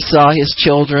night he saw his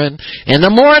children. In the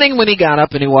morning when he got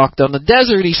up and he walked on the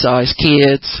desert, he saw his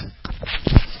kids.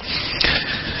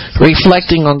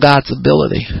 Reflecting on God's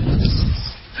ability.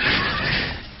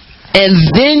 And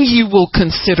then you will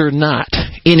consider not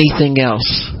anything else.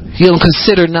 You'll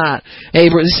consider not,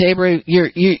 Abraham,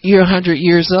 you're 100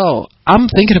 years old. I'm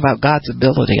thinking about God's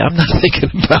ability. I'm not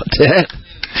thinking about that.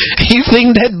 You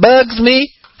think that bugs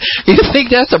me? You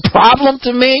think that's a problem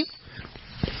to me?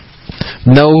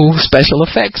 No special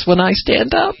effects when I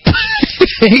stand up.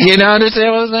 You know,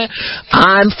 understand what I'm saying?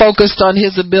 I'm focused on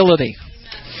his ability.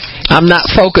 I'm not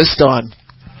focused on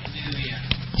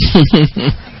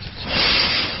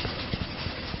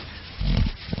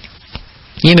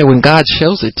You know, when God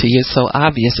shows it to you, it's so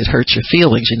obvious it hurts your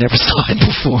feelings. You never saw it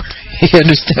before. You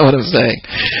understand what I'm saying?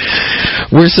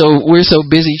 We're so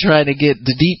busy trying to get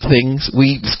the deep things,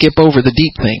 we skip over the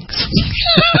deep things.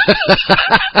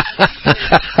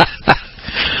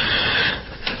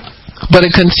 But a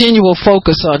continual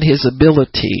focus on His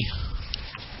ability,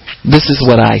 this is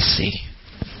what I see,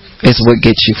 is what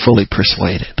gets you fully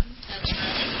persuaded.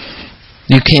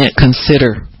 You can't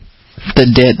consider the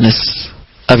deadness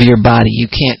of your body.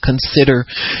 You can't consider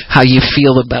how you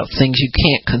feel about things. You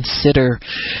can't consider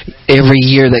every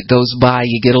year that goes by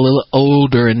you get a little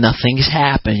older and nothing's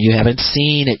happened. You haven't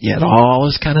seen it yet. All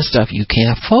this kind of stuff. You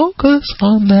can't focus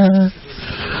on that.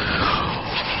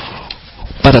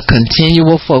 But a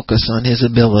continual focus on His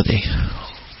ability.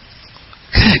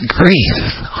 Good grief.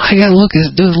 All I gotta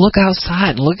do is look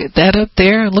outside and look at that up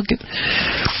there and look at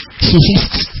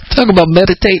talk about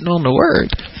meditating on the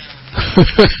Word.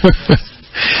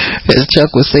 As Chuck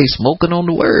would say, smoking on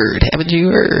the Word. Haven't you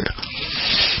heard?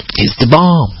 It's the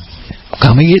bomb.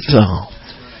 Come and get some.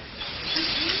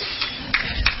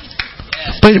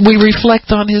 But we reflect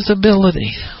on His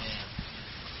ability.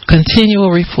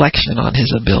 Continual reflection on His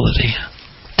ability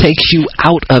takes you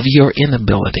out of your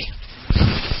inability.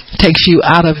 Takes you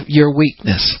out of your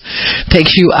weakness.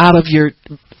 Takes you out of your,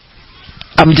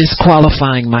 I'm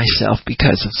disqualifying myself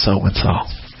because of so and so.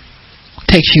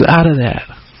 Takes you out of that.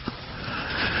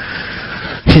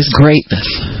 His greatness.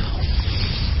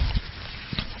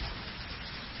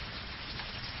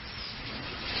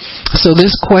 So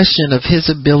this question of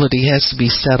His ability has to be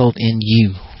settled in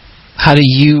you. How do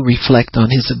you reflect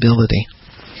on His ability?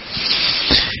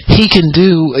 He can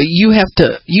do, you have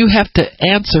to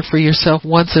answer for yourself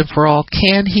once and for all,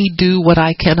 can He do what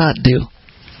I cannot do?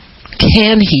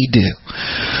 Can He do?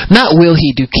 Not will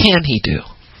He do, can He do?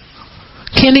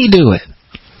 Can He do it?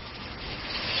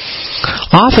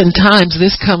 Oftentimes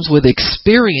this comes with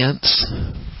experience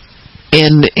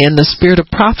and the spirit of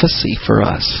prophecy for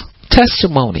us.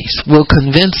 Testimonies will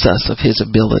convince us of His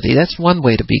ability. That's one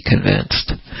way to be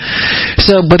convinced.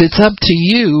 But it's up to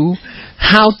you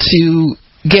how to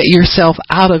get yourself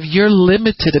out of your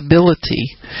limited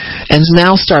ability and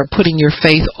now start putting your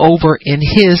faith over in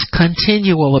His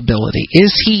continual ability.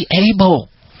 Is He able?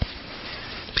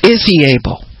 Is He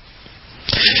able?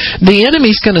 The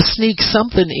enemy's going to sneak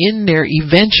something in there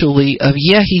eventually of,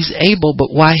 yeah, He's able, but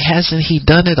why hasn't He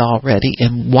done it already?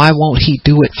 And why won't He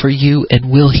do it for you? And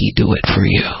will He do it for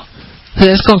you?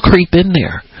 That's going to creep in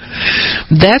there.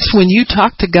 That's when you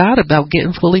talk to God about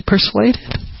getting fully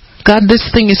persuaded. God, this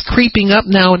thing is creeping up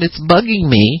now and it's bugging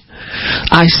me.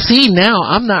 I see now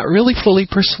I'm not really fully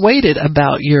persuaded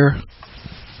about your...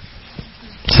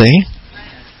 See?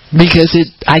 Because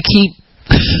I keep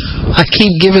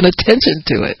giving attention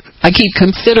to it. I keep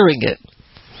considering it.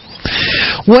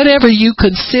 Whatever you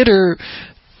consider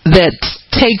that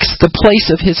takes the place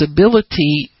of His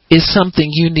ability is something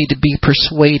you need to be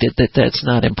persuaded that that's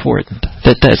not important,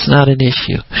 that that's not an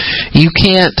issue. You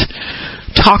can't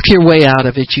talk your way out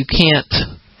of it. You can't,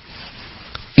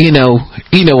 you know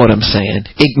what I'm saying.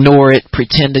 Ignore it,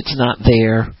 pretend it's not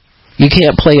there. You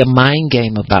can't play a mind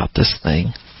game about this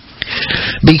thing.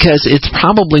 Because it's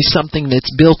probably something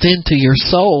that's built into your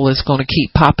soul that's going to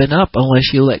keep popping up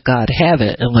unless you let God have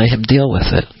it and let Him deal with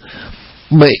it.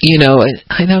 But,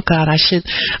 I know, God, I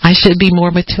should be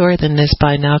more mature than this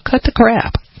by now. Cut the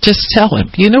crap. Just tell Him,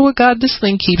 you know what, God, this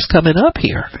thing keeps coming up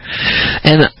here.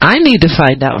 And I need to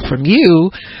find out from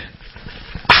you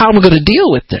how I'm going to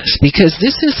deal with this, because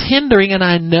this is hindering, and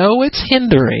I know it's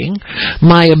hindering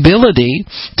my ability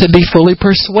to be fully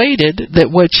persuaded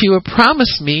that what you have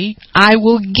promised me, I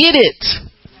will get it.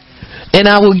 And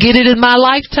I will get it in my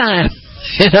lifetime.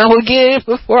 And I will get it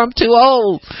before I'm too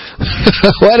old.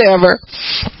 Whatever.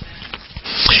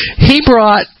 He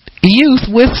brought youth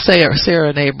with Sarah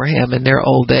and Abraham in their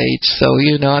old age. So,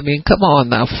 come on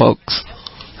now, folks.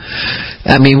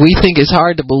 We think it's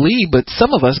hard to believe, but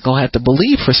some of us going to have to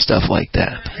believe for stuff like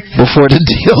that before the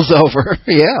deal's over.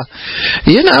 Yeah.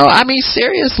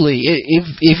 Seriously,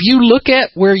 if you look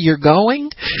at where you're going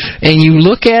and you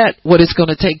look at what it's going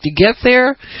to take to get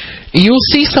there, you'll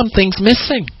see some things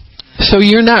missing. So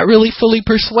you're not really fully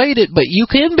persuaded, but you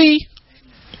can be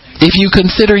if you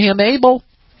consider Him able.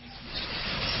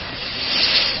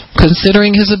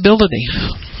 Considering His ability.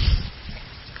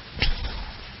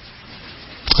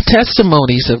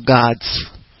 Testimonies of God's.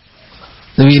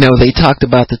 They talked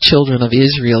about the children of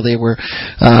Israel. They were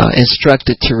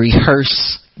instructed to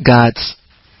rehearse God's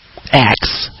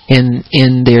acts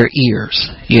in their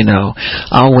ears.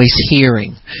 Always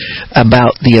hearing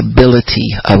about the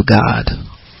ability of God.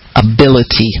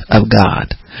 ability of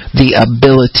God. The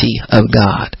ability of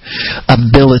God.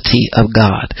 Ability of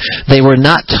God. They were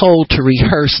not told to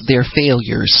rehearse their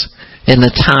failures in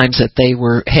the times that they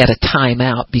had a time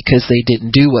out because they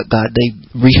didn't do what God. They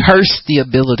rehearsed the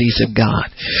abilities of God.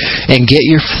 And get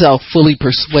yourself fully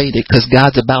persuaded, because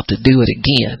God's about to do it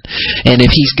again. And if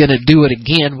He's going to do it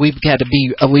again, we've got to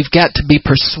be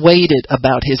persuaded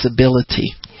about His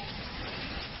ability.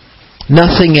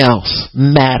 Nothing else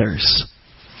matters.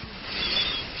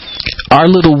 Our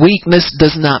little weakness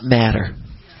does not matter.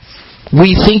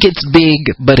 We think it's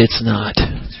big, but it's not.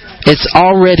 It's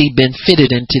already been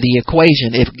fitted into the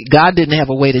equation. If God didn't have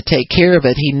a way to take care of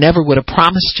it, He never would have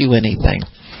promised you anything.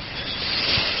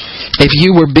 If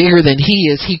you were bigger than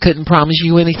He is, He couldn't promise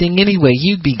you anything anyway.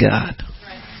 You'd be God.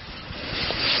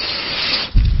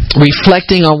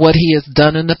 Reflecting on what He has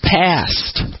done in the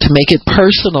past to make it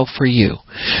personal for you,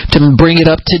 to bring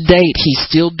it up to date. He's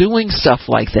still doing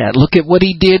stuff like that. Look at what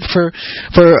He did for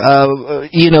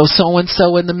so and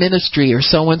so in the ministry, or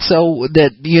so and so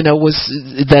that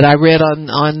that I read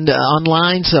on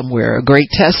online somewhere. A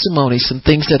great testimony, some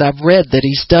things that I've read that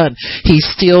He's done. He's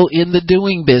still in the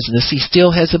doing business. He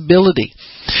still has ability.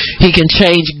 He can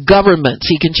change governments.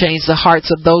 He can change the hearts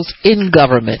of those in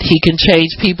government. He can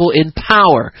change people in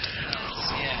power.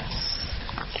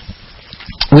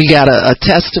 We got a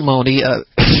testimony,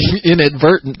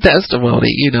 inadvertent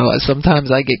testimony.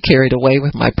 Sometimes I get carried away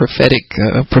with my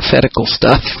prophetical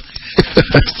stuff.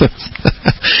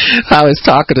 I was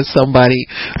talking to somebody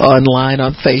online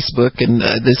on Facebook, and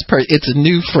it's a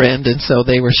new friend, and so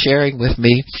they were sharing with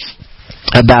me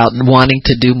about wanting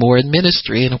to do more in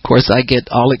ministry. And of course I get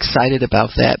all excited about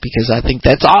that, because I think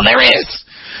that's all there is.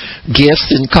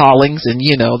 Gifts and callings, and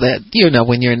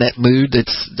when you're in that mood,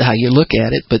 that's how you look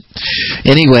at it. But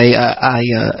anyway,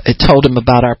 I told him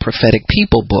about our prophetic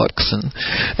people books, and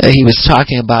he was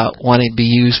talking about wanting to be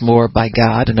used more by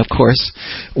God. And of course,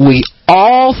 we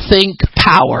all think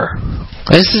power.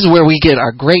 This is where we get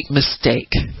our great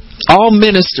mistake. All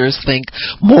ministers think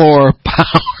more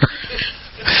power.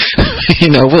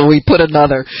 When we put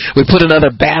another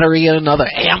battery and another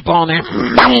amp on there,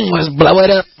 boom, let's blow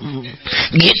it up,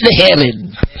 get to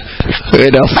heaven,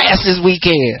 fast as we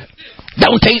can.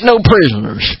 Don't take no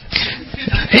prisoners.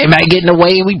 Everybody get in the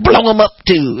way, we blow them up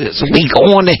too. So we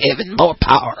go on to heaven, more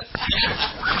power.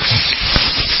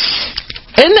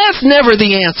 And that's never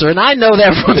the answer. And I know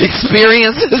that from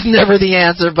experience. It's never the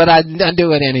answer, but I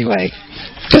do it anyway.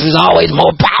 Because there's always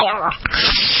more power.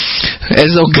 As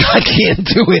though God can't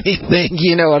do anything.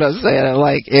 You know what I'm saying? I'm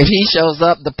like, if He shows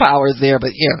up, the power's there,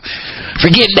 but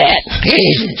forget that.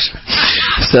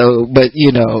 So, but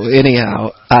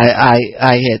anyhow, I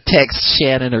had texted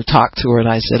Shannon or talked to her, and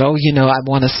I said, I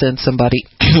want to send somebody,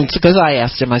 because I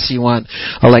asked him, I said, you want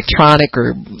electronic,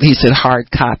 or he said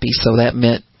hard copy, so that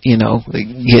meant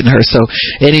getting her. So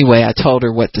anyway, I told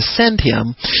her what to send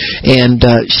him, and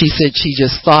she said she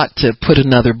just thought to put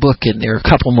another book in there, a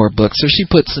couple more books. So she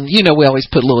put some, we always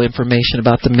put a little information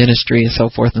about the ministry and so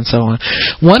forth and so on.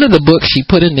 One of the books she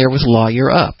put in there was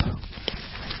Lawyer Up,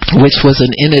 which was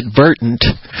an inadvertent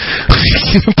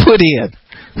put in.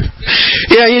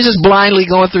 You're just blindly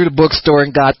going through the bookstore,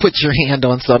 and God puts your hand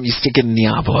on something, you stick it in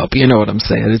the envelope. You know what I'm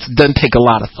saying? It doesn't take a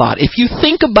lot of thought. If you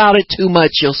think about it too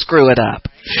much, you'll screw it up.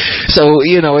 So,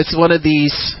 it's one of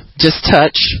these, just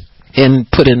touch and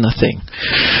put in the thing.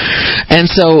 And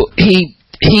so he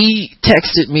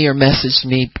texted me or messaged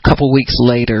me a couple weeks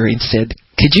later and said,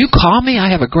 could you call me? I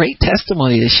have a great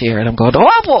testimony to share. And I'm going,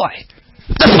 oh boy,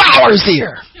 the power's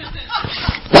here.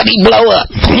 Let me blow up.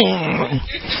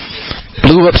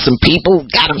 Blew up some people,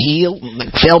 got them healed,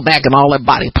 and fell back, and all their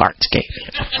body parts came in.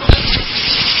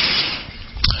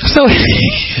 So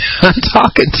I'm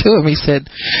talking to him. He said,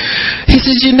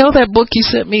 that book you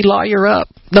sent me, Lawyer Up?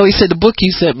 No, he said, the book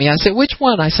you sent me. I said, which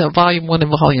one? I said, Volume 1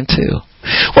 and Volume 2.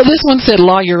 Well, this one said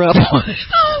Lawyer Up on it.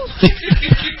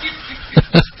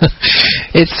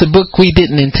 It's the book we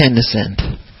didn't intend to send.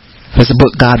 It was the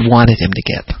book God wanted him to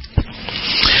get.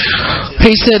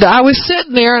 He said, I was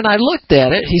sitting there and I looked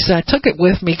at it. He said, I took it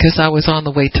with me because I was on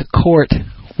the way to court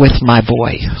with my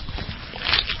boy.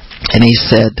 And he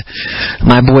said,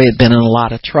 my boy had been in a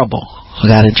lot of trouble.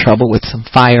 Got in trouble with some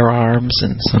firearms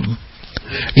and some,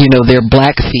 they're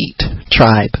Blackfeet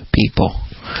tribe people.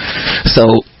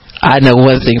 So I know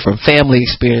one thing from family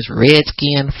experience: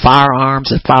 redskin,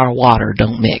 firearms, and fire water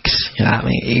don't mix.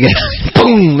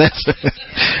 Boom!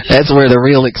 That's where the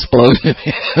real explosion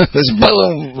is.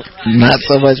 Boom! Not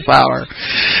so much power.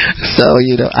 So,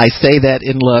 I say that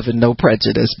in love and no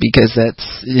prejudice, because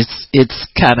it's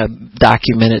kind of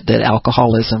documented that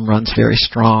alcoholism runs very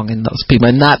strong in those people.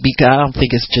 And I don't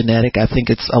think it's genetic. I think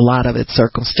a lot of it's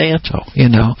circumstantial,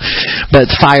 But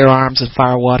firearms and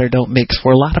firewater don't mix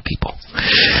for a lot of people.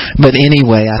 But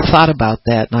anyway, I thought about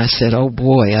that, and I said, oh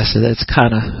boy, that's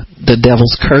kind of the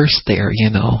devil's curse there,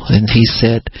 And he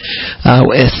said,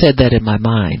 I said that in my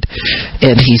mind.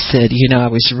 And he said, I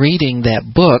was reading that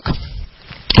book,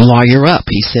 Lawyer Up.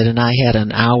 He said, and I had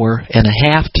an hour and a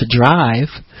half to drive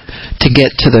to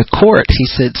get to the court. He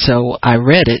said, so I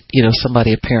read it,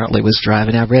 somebody apparently was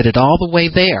driving. I read it all the way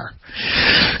there.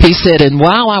 He said, and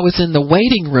while I was in the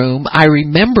waiting room, I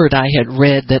remembered I had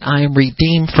read that I am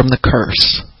redeemed from the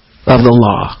curse of the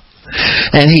law.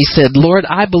 And he said, Lord,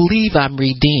 I believe I'm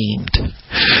redeemed.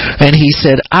 And he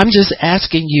said, I'm just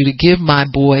asking you to give my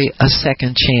boy a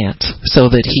second chance so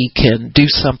that he can do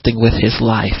something with his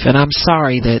life. And I'm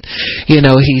sorry that,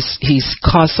 he's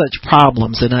caused such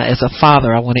problems. And as a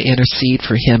father, I want to intercede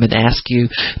for him and ask you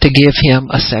to give him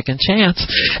a second chance.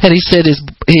 And he said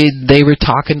they were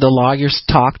talking, the lawyers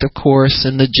talked, of course,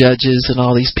 and the judges and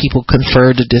all these people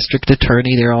conferred, the district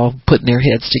attorney, they're all putting their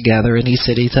heads together. And he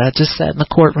said, I just sat in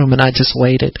the courtroom and I just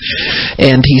waited.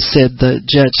 And he said the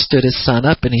judge stood his son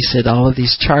up and he said, all of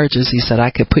these charges, he said, I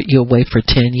could put you away for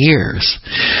 10 years.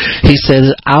 He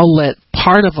said, I'll let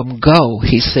part of them go,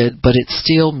 he said, but it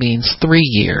still means 3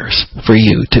 years for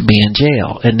you to be in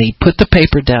jail. And he put the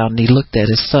paper down and he looked at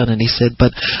his son and he said,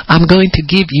 but I'm going to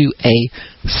give you a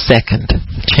second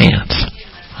chance.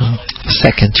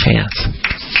 Second chance.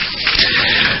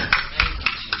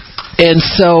 And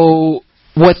so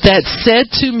what that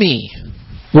said to me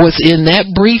was, in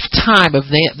that brief time of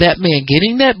that man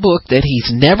getting that book that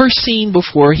he's never seen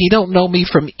before, he don't know me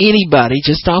from anybody,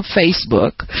 just on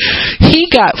Facebook,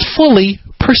 he got fully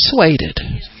persuaded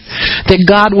that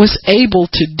God was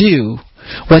able to do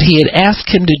what he had asked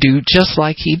him to do, just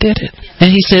like he did it.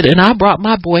 And he said, and I brought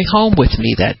my boy home with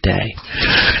me that day.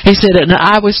 He said, and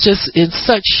I was just in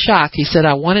such shock. He said,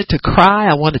 I wanted to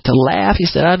cry, I wanted to laugh. He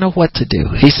said, I don't know what to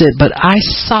do. He said, but I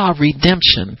saw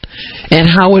redemption and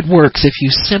how it works. If you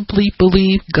simply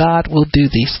believe God will do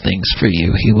these things for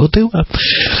you, he will do them.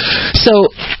 So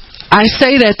I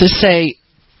say that to say,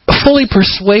 fully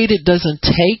persuaded doesn't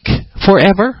take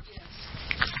forever.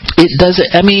 It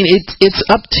doesn't. I mean, it's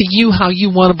up to you how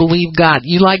you want to believe God.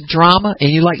 You like drama and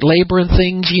you like labor and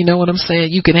things. You know what I'm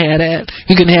saying? You can have that.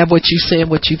 You can have what you say and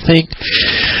what you think.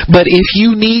 But if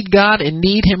you need God and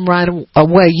need Him right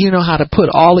away, you know how to put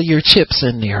all of your chips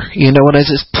in there. You know what I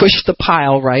just push the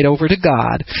pile right over to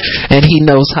God, and He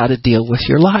knows how to deal with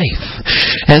your life.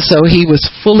 And so he was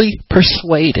fully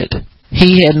persuaded.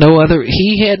 He had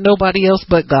nobody else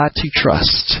but God to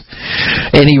trust.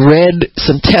 And he read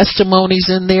some testimonies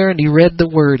in there, and he read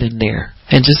the word in there.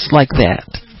 And just like that,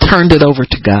 turned it over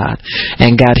to God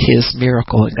and got his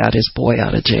miracle and got his boy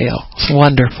out of jail. It's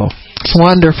wonderful. It's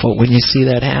wonderful when you see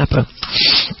that happen.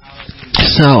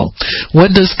 So,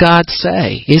 what does God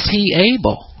say? Is He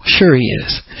able? Sure He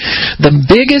is. The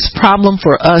biggest problem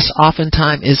for us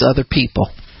oftentimes is other people.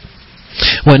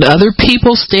 When other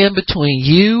people stand between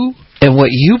you and what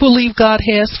you believe God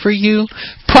has for you,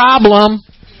 problem.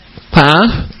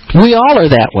 We all are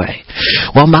that way.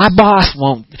 Well, my boss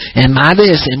won't, and my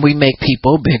this, and we make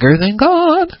people bigger than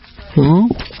God.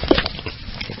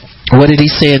 What did He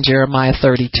say in Jeremiah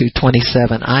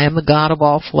 32:27? I am the God of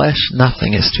all flesh.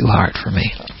 Nothing is too hard for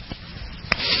me.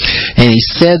 And He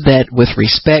said that with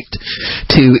respect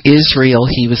to Israel,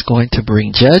 He was going to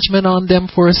bring judgment on them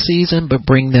for a season, but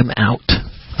bring them out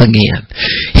again.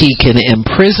 He can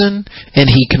imprison and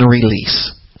He can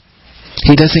release.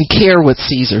 He doesn't care what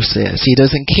Caesar says. He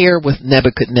doesn't care what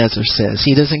Nebuchadnezzar says.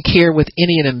 He doesn't care what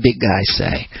any of them big guys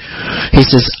say. He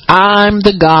says, I'm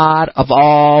the God of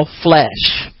all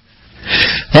flesh.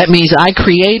 That means I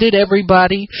created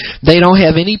everybody. They don't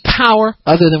have any power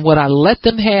other than what I let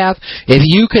them have. If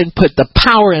you can put the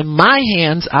power in my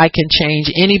hands, I can change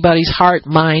anybody's heart,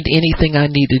 mind, anything I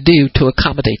need to do to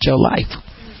accommodate your life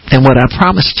and what I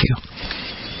promised you.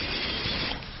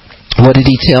 What did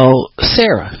He tell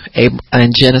Sarah in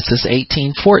Genesis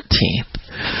 18:14?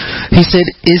 He said,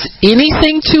 is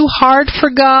anything too hard for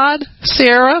God,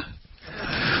 Sarah?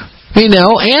 You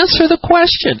know, answer the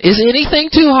question. Is anything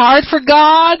too hard for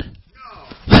God?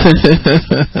 No.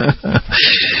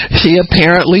 She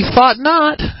apparently thought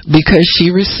not, because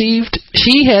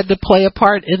she had to play a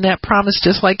part in that promise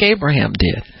just like Abraham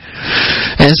did.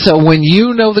 And so when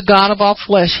you know the God of all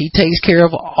flesh, He takes care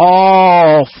of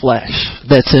all flesh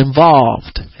that's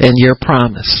involved in your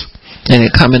promise. And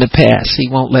it coming to pass. He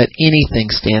won't let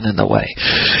anything stand in the way.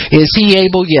 Is He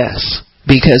able? Yes.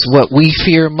 Because what we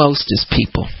fear most is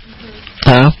people.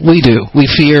 We do. We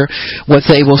fear what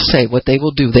they will say, what they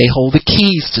will do. They hold the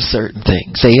keys to certain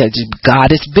things. God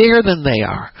is bigger than they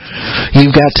are.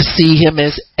 You've got to see Him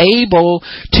as able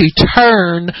to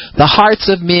turn the hearts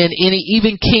of men,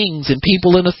 even kings and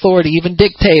people in authority, even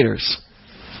dictators.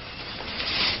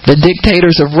 The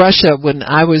dictators of Russia, when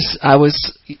I was a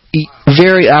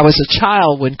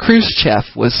child when Khrushchev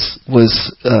was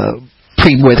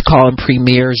what call him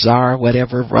premier, czar,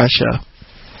 whatever, Russia.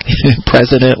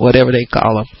 President, whatever they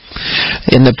call him,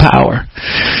 in the power.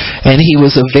 And he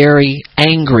was a very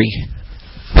angry,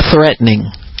 threatening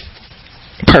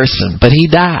person, but he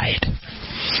died.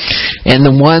 And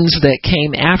the ones that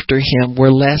came after him were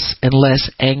less and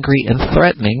less angry and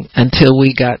threatening until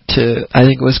we got to, I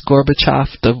think it was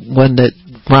Gorbachev, the one that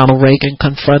Ronald Reagan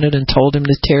confronted and told him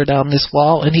to tear down this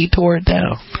wall, and he tore it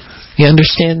down. You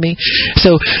understand me?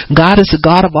 So God is the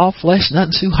God of all flesh.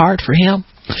 Nothing's too hard for Him.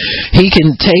 He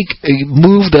can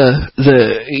move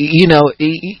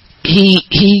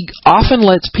he often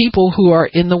lets people who are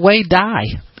in the way die.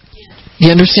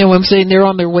 You understand what I'm saying? They're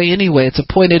on their way anyway. It's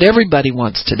appointed everybody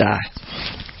wants to die.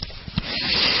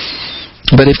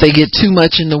 But if they get too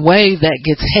much in the way, that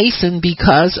gets hastened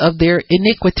because of their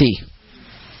iniquity.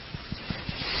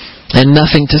 And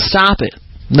nothing to stop it.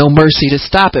 No mercy to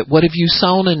stop it. What have you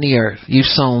sown in the earth?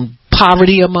 You've sown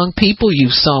poverty among people.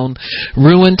 You've sown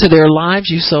ruin to their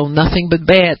lives. You've sown nothing but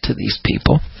bad to these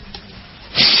people.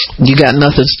 You got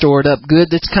nothing stored up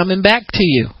good that's coming back to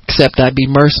you, except I'd be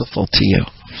merciful to you.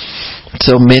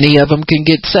 So many of them can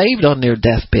get saved on their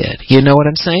deathbed. You know what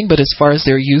I'm saying? But as far as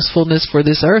their usefulness for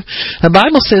this earth, the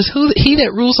Bible says, he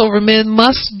that rules over men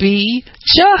must be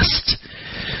just.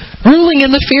 Ruling in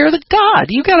the fear of the God.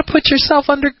 You got to put yourself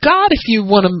under God if you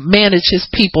want to manage His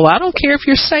people. I don't care if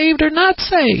you're saved or not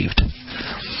saved.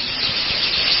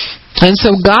 And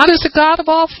so God is the God of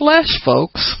all flesh,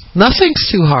 folks. Nothing's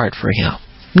too hard for Him.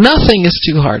 Nothing is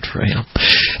too hard for Him.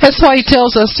 That's why He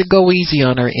tells us to go easy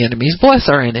on our enemies. Bless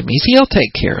our enemies. He'll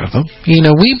take care of them. You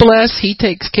know, we bless, He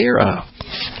takes care of.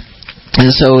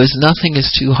 And so nothing is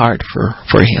too hard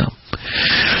for Him.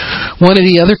 One of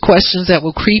the other questions that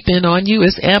will creep in on you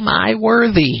is, am I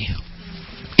worthy?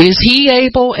 Is He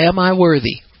able? Am I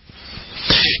worthy?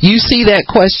 You see that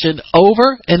question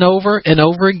over and over and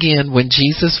over again when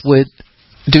Jesus would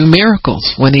do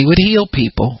miracles, when He would heal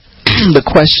people. The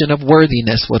question of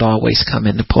worthiness would always come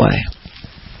into play.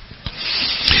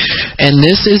 And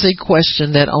this is a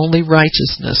question that only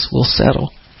righteousness will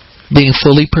settle, being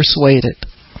fully persuaded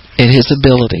in His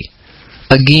ability.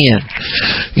 Again,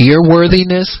 your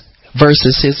worthiness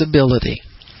versus His ability.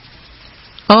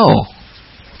 Oh,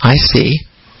 I see.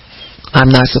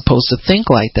 I'm not supposed to think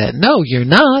like that. No, you're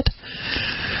not.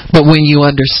 But when you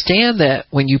understand that,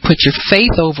 when you put your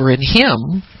faith over in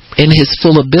Him, in His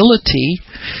full ability,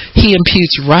 He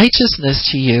imputes righteousness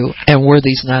to you, and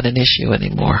worthy's not an issue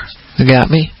anymore. You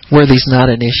got me? Worthy's not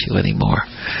an issue anymore.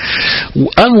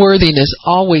 Unworthiness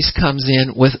always comes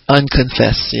in with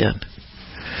unconfessed sin.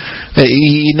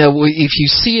 You know, if you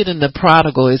see it in the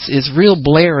prodigal, it's real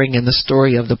blaring in the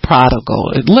story of the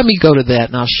prodigal. Let me go to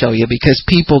that and I'll show you, because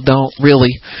people don't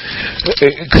really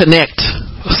connect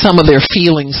some of their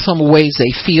feelings, some ways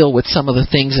they feel with some of the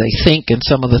things they think and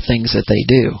some of the things that they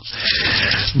do.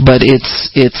 But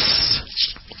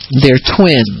they're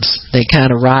twins. They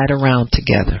kind of ride around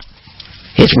together.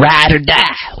 It's ride or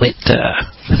die with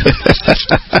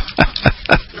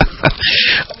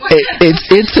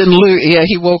it's in Luke. Yeah,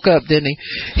 he woke up, didn't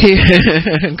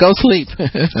he? Go sleep.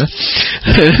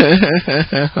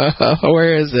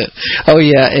 Where is it? Oh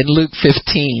yeah, in Luke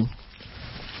 15.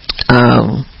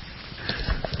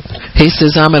 He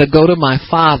says, I'm going to go to my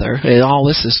father, and all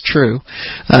this is true.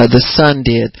 The son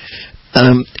did,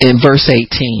 in verse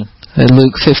 18. In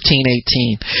Luke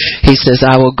 15:18, he says,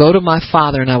 I will go to my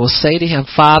father and I will say to him,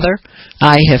 Father,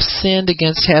 I have sinned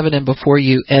against heaven and before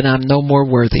you, and I'm no more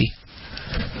worthy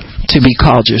to be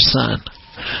called your son.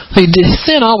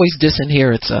 Sin always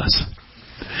disinherits us.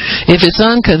 If it's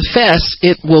unconfessed,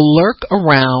 it will lurk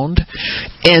around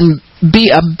and be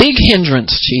a big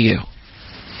hindrance to you.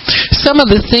 Some of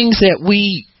the things that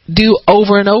we do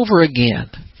over and over again,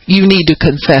 you need to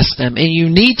confess them, and you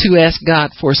need to ask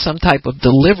God for some type of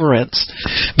deliverance,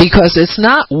 because it's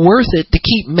not worth it to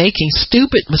keep making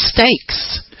stupid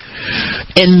mistakes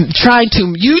and try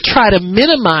to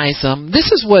minimize them.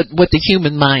 This is what the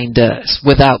human mind does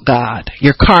without God.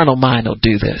 Your carnal mind will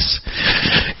do this.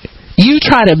 You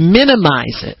try to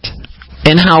minimize it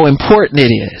and how important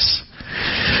it is,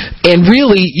 and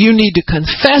really you need to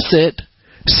confess it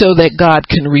so that God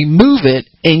can remove it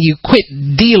and you quit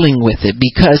dealing with it,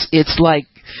 because it's like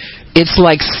it's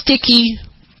like sticky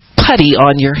putty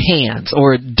on your hands,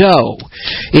 or dough.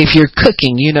 If you're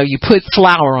cooking, you put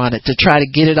flour on it to try to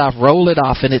get it off, roll it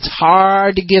off, and it's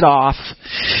hard to get off.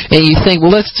 And you think,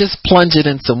 well, let's just plunge it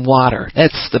in some water.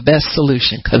 That's the best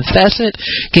solution. Confess it,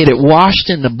 get it washed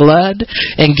in the blood,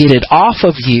 and get it off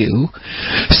of you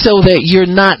so that you're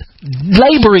not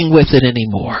laboring with it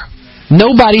anymore.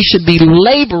 Nobody should be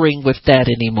laboring with that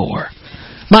anymore.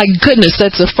 My goodness,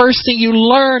 that's the first thing you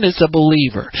learn as a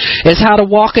believer, is how to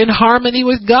walk in harmony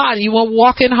with God. You won't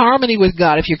walk in harmony with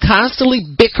God if you're constantly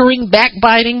bickering,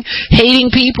 backbiting, hating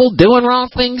people, doing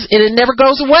wrong things, and it never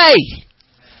goes away.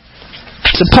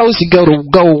 It's supposed to go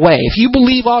away. If you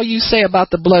believe all you say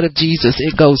about the blood of Jesus,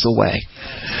 it goes away.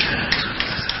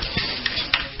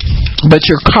 But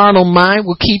your carnal mind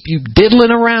will keep you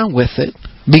diddling around with it,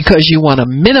 because you want to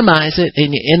minimize it,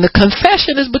 and the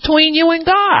confession is between you and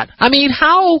God. I mean,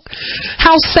 how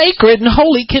sacred and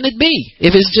holy can it be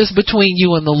if it's just between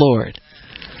you and the Lord?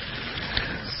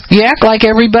 You act like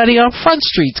everybody on Front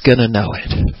Street's going to know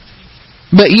it.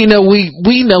 But,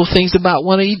 we know things about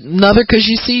one another because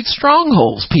you see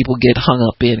strongholds people get hung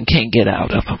up in and can't get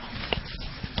out of them.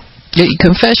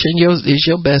 Confession is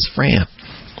your best friend.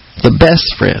 The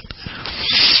best friend.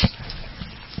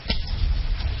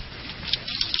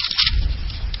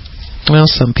 Well,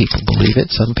 some people believe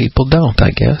it, some people don't,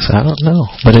 I guess. I don't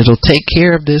know. But it'll take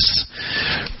care of these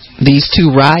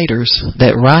two riders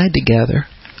that ride together,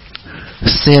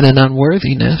 sin and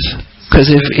unworthiness.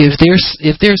 Because if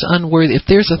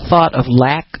there's a thought of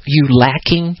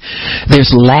lacking,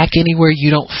 there's lack anywhere,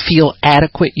 you don't feel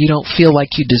adequate, you don't feel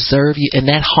like you deserve, and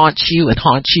that haunts you and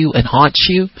haunts you and haunts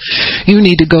you, you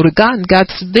need to go to God, and God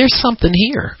says, there's something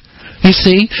here. You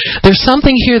see, there's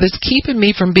something here that's keeping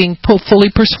me from being fully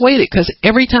persuaded, because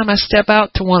every time I step out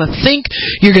to want to think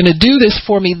you're going to do this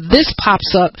for me, this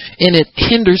pops up and it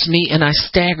hinders me and I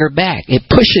stagger back. It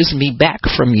pushes me back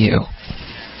from you.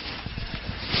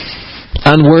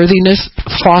 Unworthiness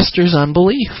fosters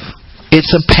unbelief.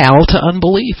 It's a pal to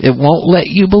unbelief. It won't let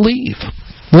you believe.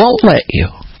 Won't let you.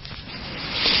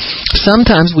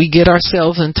 Sometimes we get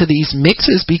ourselves into these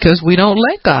mixes because we don't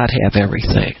let God have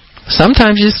everything.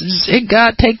 Sometimes you say,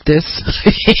 God, take this.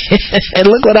 And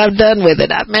look what I've done with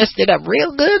it. I've messed it up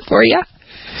real good for you.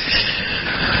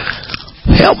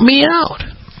 Help me out.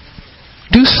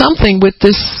 Do something with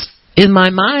this in my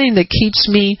mind that keeps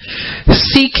me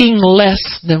seeking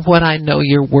less than what I know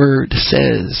your word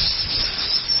says.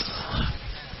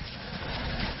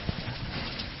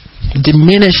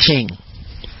 Diminishing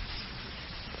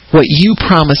what you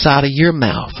promise out of your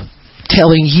mouth.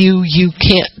 Telling you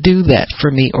can't do that for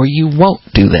me, or you won't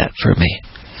do that for me.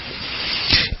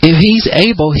 If he's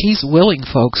able, he's willing,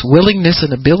 folks. Willingness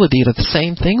and ability are the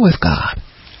same thing with God.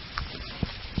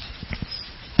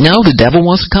 No, the devil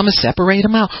wants to come and separate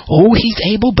him out. Oh, he's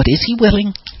able, but is he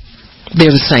willing?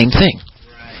 They're the same thing.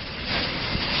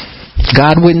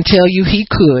 God wouldn't tell you he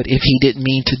could if he didn't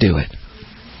mean to do it.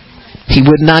 He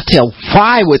would not tell.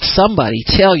 Why would somebody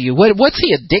tell you? What's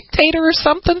he, a dictator or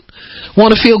something?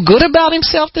 Want to feel good about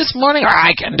himself this morning? Or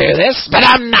I can do this, but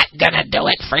I'm not going to do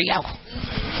it for you.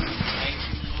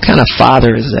 What kind of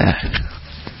father is that?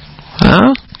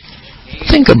 Huh?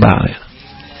 Think about it.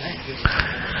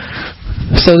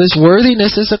 So this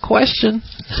worthiness is a question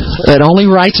that only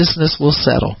righteousness will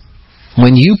settle.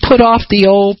 When you put off the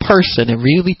old person and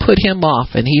really put him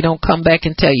off, and he don't come back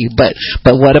and tell you, but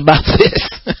what about this?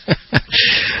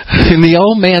 And the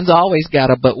old man's always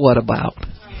got a but what about.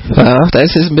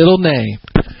 That's his middle name.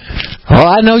 Oh,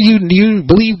 I know you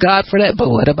believe God for that,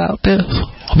 but what about this?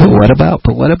 But what about?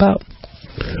 But what about?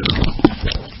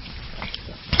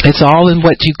 It's all in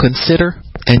what you consider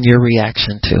and your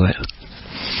reaction to it.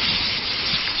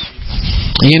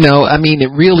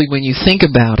 It really, when you think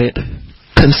about it,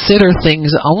 consider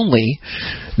things only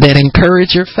that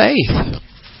encourage your faith.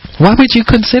 Why would you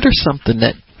consider something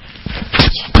that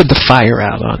put the fire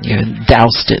out on you and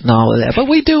doused it and all of that? But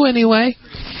we do anyway.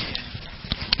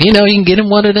 You can get in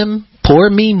one of them poor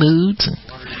me moods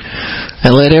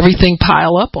and let everything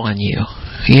pile up on you.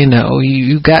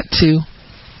 You got to.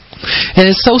 And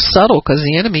it's so subtle because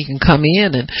the enemy can come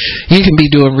in and you can be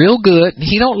doing real good and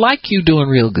he don't like you doing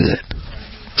real good.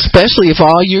 Especially if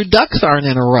all your ducks aren't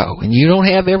in a row and you don't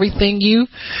have everything you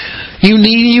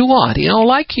need and you want. He don't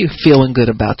like you feeling good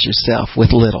about yourself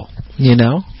with little,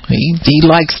 He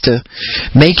likes to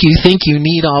make you think you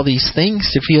need all these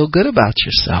things to feel good about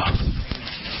yourself.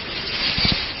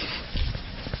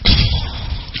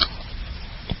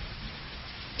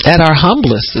 At our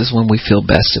humblest is when we feel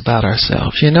best about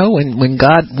ourselves.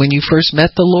 When you first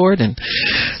met the Lord and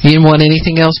you didn't want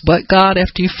anything else but God,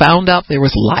 after you found out there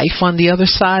was life on the other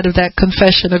side of that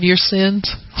confession of your sins.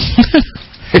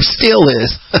 There still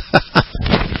is.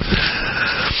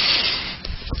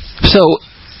 So,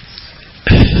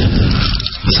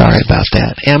 sorry about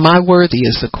that. Am I worthy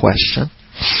is the question.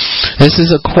 This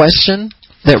is a question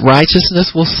that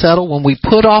righteousness will settle when we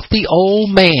put off the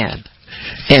old man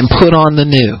and put on the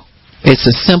new. It's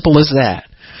as simple as that.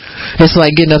 It's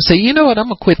like getting up and saying, you know what, I'm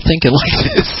going to quit thinking like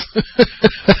this.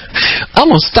 I'm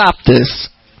going to stop this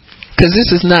because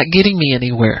this is not getting me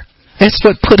anywhere. That's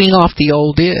what putting off the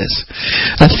old is.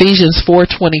 Ephesians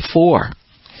 4:24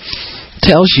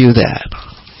 tells you that.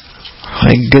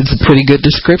 It gives a pretty good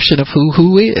description of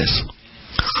who is.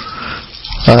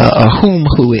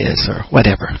 Who is, or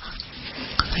whatever.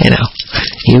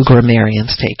 You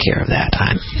grammarians take care of that.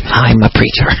 I'm a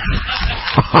preacher.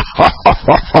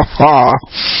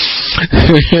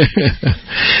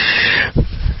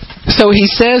 So he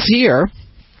says here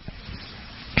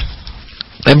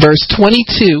in verse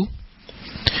 22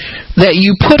 that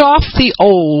you put off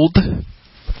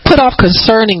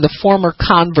concerning the former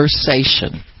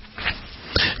conversation,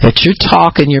 that your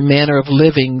talk and your manner of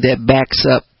living that backs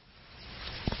up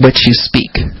what you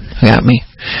speak. Got me?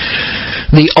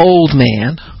 The old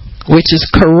man, which is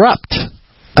corrupt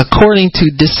according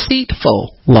to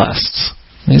deceitful lusts.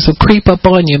 This will creep up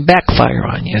on you and backfire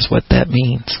on you is what that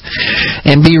means.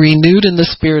 And be renewed in the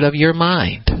spirit of your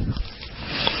mind.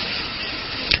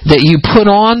 That you put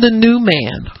on the new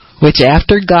man, which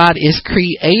after God is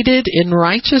created in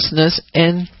righteousness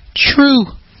and true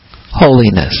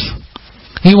holiness.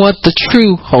 You want the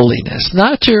true holiness,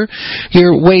 not your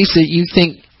ways that you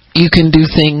think you can do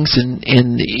things and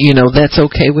that's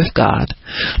okay with God.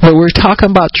 But we're talking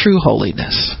about true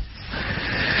holiness.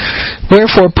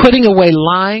 Wherefore, putting away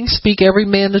lying, speak every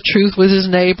man the truth with his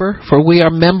neighbor, for we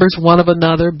are members one of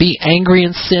another. Be angry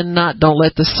and sin not. Don't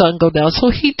let the sun go down.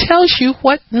 So he tells you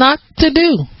what not to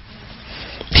do.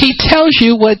 He tells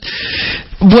you what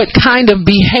kind of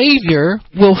behavior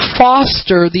will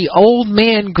foster the old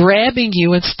man grabbing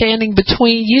you and standing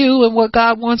between you and what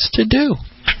God wants to do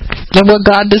and what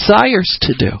God desires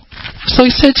to do. So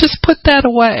he said, just put that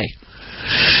away.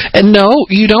 And no,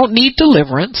 you don't need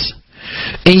deliverance,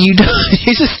 and you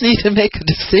just need to make a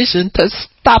decision to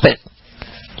stop it.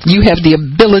 You have the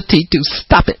ability to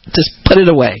stop it. Just put it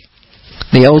away.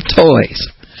 The old toys.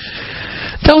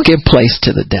 Don't give place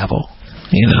to the devil.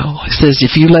 It says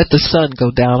if you let the sun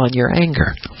go down on your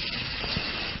anger,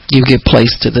 you give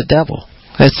place to the devil.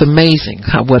 That's amazing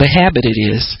what a habit it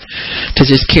is to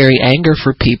just carry anger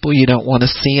for people. You don't want to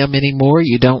see them anymore.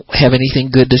 You don't have anything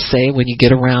good to say when you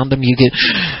get around them. You get,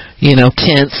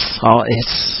 tense.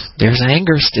 There's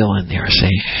anger still in there.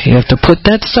 See, you have to put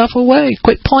that stuff away.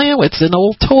 Quit playing with it. It's an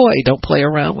old toy. Don't play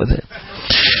around with it.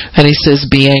 And he says,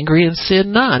 be angry and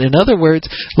sin not. In other words,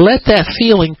 let that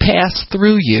feeling pass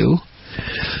through you.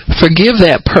 Forgive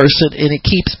that person, and it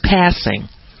keeps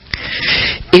passing.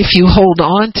 If you hold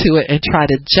on to it and try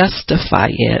to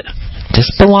justify it, this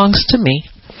belongs to me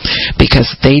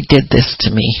because they did this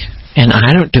to me, and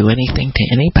I don't do anything to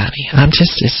anybody. I'm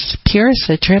just as pure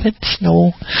as a driven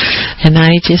snow, and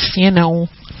I just, I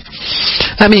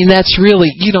mean, that's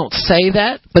really, you don't say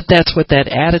that, but that's what that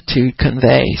attitude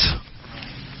conveys.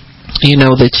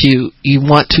 That you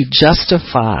want to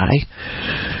justify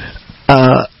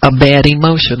a bad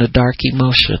emotion, a dark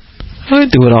emotion. I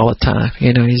do it all the time.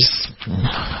 You don't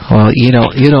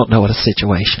know what a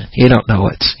situation. You don't know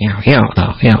what's, you don't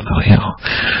know.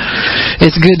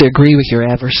 It's good to agree with your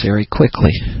adversary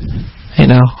quickly.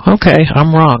 Okay,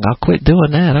 I'm wrong. I'll quit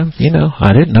doing that. I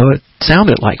didn't know it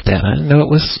sounded like that. I didn't know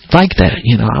it was like that.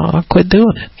 I'll quit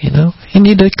doing it. You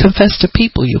need to confess to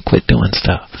people you quit doing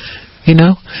stuff.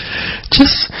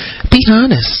 Just be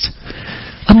honest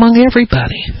among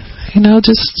everybody. I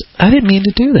didn't mean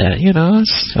to do that.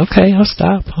 It's okay. I'll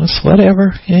stop. It's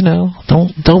whatever.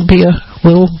 Don't be a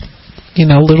little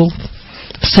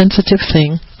sensitive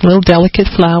thing, little delicate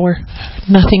flower.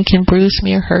 Nothing can bruise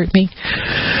me or hurt me.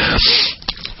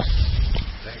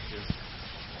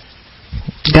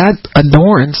 God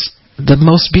adorns the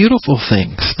most beautiful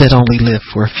things that only live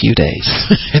for a few days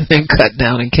and then cut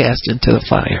down and cast into the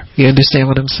fire. You understand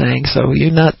what I'm saying? So you're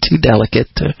not too delicate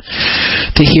to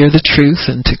hear the truth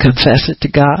and to confess it to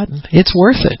God. It's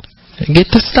worth it. Get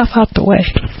the stuff out the way.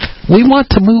 We want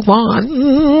to move on.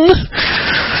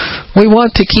 We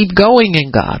want to keep going in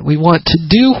God. We want to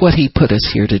do what He put us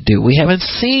here to do. We haven't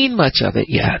seen much of it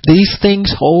yet. These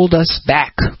things hold us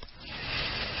back.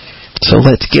 So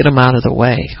let's get them out of the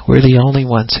way. We're the only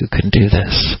ones who can do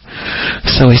this.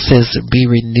 So he says, be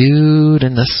renewed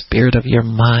in the spirit of your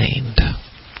mind.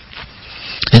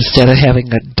 Instead of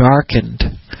having a darkened,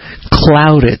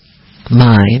 clouded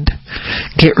mind,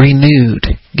 get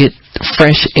renewed. Get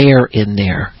fresh air in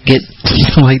there. Get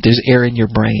like there's air in your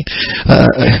brain.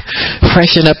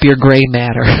 Freshen up your gray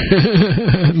matter.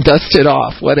 Dust it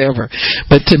off, whatever.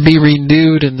 But to be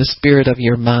renewed in the spirit of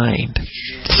your mind.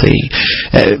 See,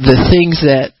 the things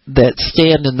that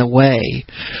stand in the way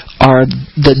are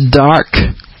the dark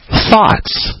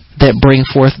thoughts that bring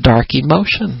forth dark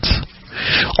emotions.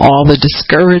 All the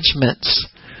discouragements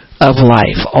of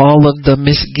life, all of the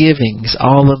misgivings,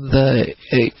 all of the,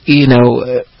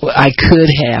 I could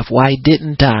have, why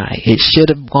didn't I? It should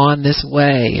have gone this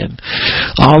way, and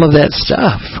all of that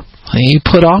stuff. And you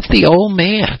put off the old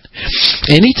man.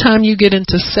 Anytime you get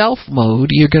into self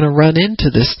mode, you're going to run into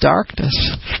this darkness.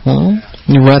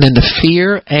 You run into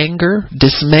fear, anger,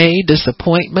 dismay,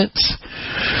 disappointments.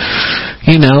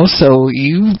 So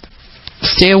you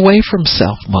stay away from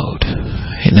self mode.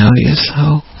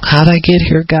 How'd I get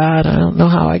here, God? I don't know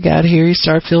how I got here. You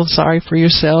start feeling sorry for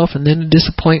yourself, and then the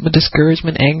disappointment,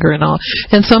 discouragement, anger, and all.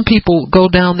 And some people go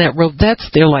down that road. That's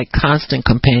their constant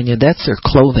companion. That's their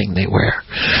clothing they wear.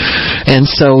 And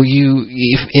so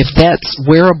if that's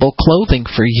wearable clothing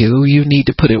for you, you need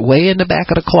to put it way in the back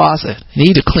of the closet.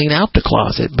 You need to clean out the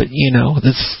closet, but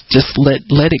just let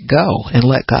it go and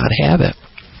let God have it.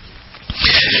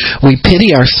 We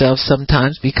pity ourselves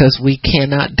sometimes because we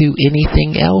cannot do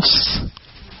anything else.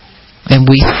 And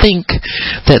we think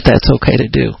that that's okay to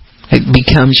do. It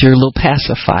becomes your little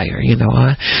pacifier.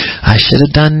 I should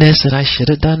have done this and I should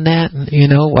have done that. And,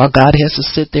 while God has to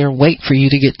sit there and wait for you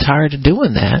to get tired of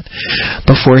doing that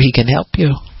before He can help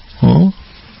you.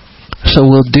 So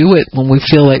we'll do it when we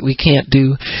feel like we can't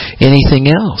do anything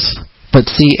else. But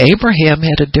see, Abraham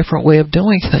had a different way of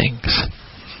doing things.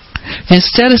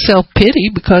 Instead of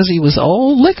self-pity because he was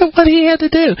old, look at what he had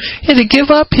to do. He had to give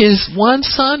up his one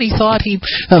son. He thought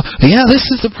this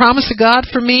is the promise of God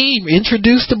for me. He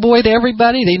introduced the boy to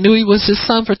everybody. They knew he was his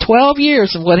son for 12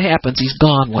 years, and what happens? He's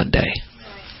gone one day.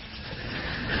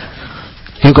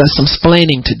 You've got some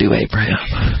splaining to do, Abraham.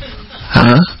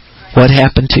 What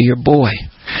happened to your boy?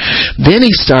 Then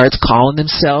he starts calling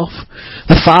himself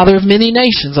the father of many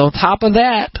nations. On top of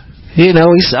that, he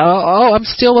said, I'm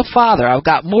still a father. I've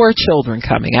got more children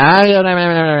coming. How did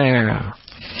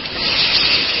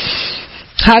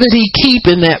he keep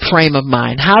in that frame of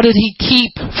mind? How did he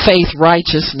keep faith,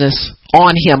 righteousness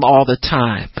on him all the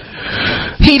time?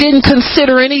 He didn't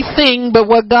consider anything but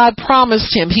what God promised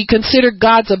him. He considered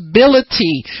God's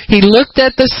ability. He looked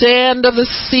at the sand of the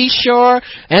seashore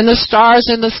and the stars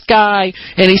in the sky,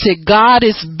 and he said, God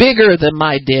is bigger than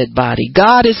my dead body.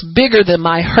 God is bigger than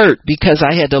my hurt because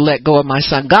I had to let go of my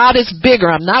son. God is bigger.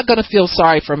 I'm not going to feel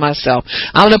sorry for myself.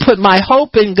 I'm going to put my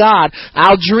hope in God.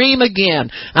 I'll dream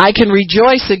again. I can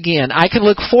rejoice again. I can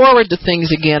look forward to things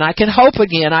again. I can hope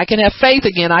again. I can have faith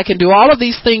again. I can do all of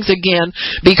these things again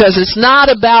because it's not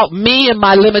about me and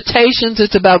my limitations.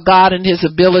 It's about God and His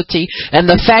ability and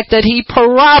the fact that He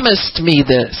promised me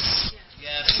this.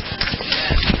 Yes.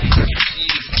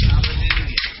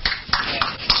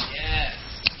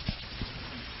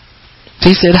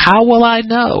 He said, how will I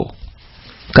know?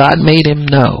 God made him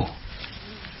know.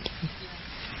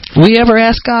 We ever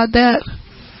ask God that?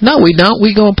 No, we don't.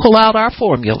 We go and pull out our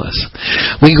formulas.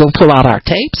 We go pull out our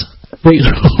tapes.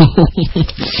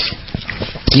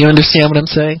 You understand what I'm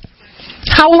saying?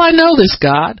 How will I know this,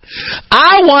 God?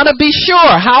 I want to be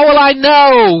sure. How will I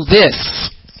know this?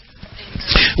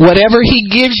 Whatever He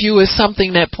gives you is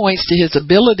something that points to His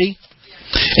ability.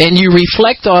 And you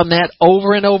reflect on that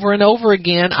over and over and over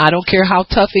again. I don't care how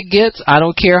tough it gets. I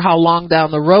don't care how long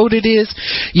down the road it is.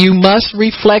 You must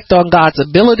reflect on God's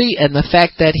ability and the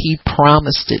fact that He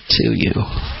promised it to you.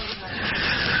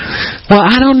 Well,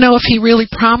 I don't know if He really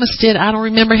promised it. I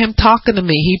don't remember Him talking to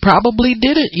me. He probably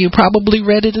did it. You probably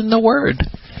read it in the Word.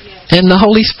 And the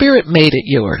Holy Spirit made it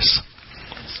yours.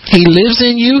 He lives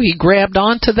in you. He grabbed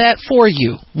onto that for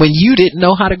you when you didn't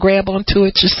know how to grab onto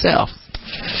it yourself.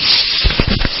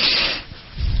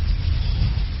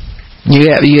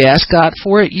 You ask God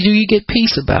for it, do you get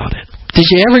peace about it? Did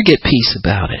you ever get peace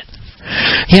about it?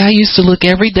 Yeah, I used to look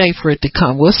every day for it to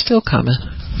come. Well, it's still coming.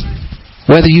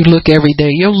 Whether you look every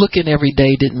day, your looking every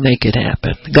day didn't make it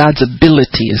happen. God's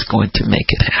ability is going to make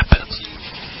it happen.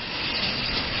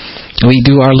 We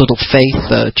do our little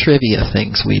faith trivia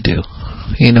things we do.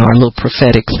 Our little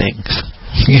prophetic things.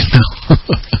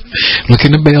 Look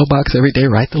in the mailbox every day,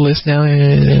 write the list down.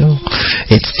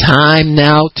 It's time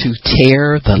now to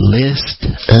tear the list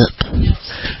up.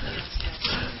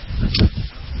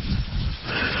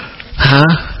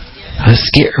 Let's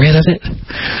get rid of it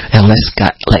and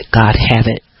let God have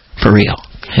it for real.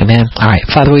 Amen. All right.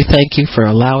 Father, we thank you for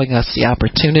allowing us the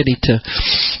opportunity to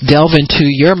delve into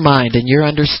your mind and your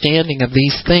understanding of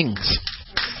these things.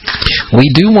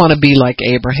 We do want to be like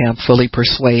Abraham, fully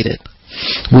persuaded.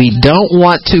 We don't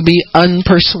want to be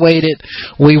unpersuaded.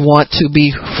 We want to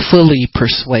be fully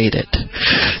persuaded.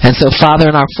 And so, Father,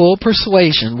 in our full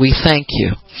persuasion, we thank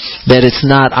you that it's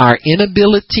not our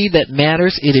inability that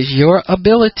matters. It is your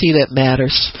ability that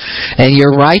matters. And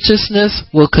your righteousness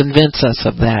will convince us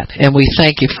of that. And we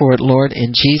thank you for it, Lord,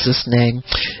 in Jesus' name.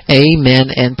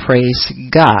 Amen and praise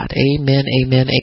God. Amen, amen, amen.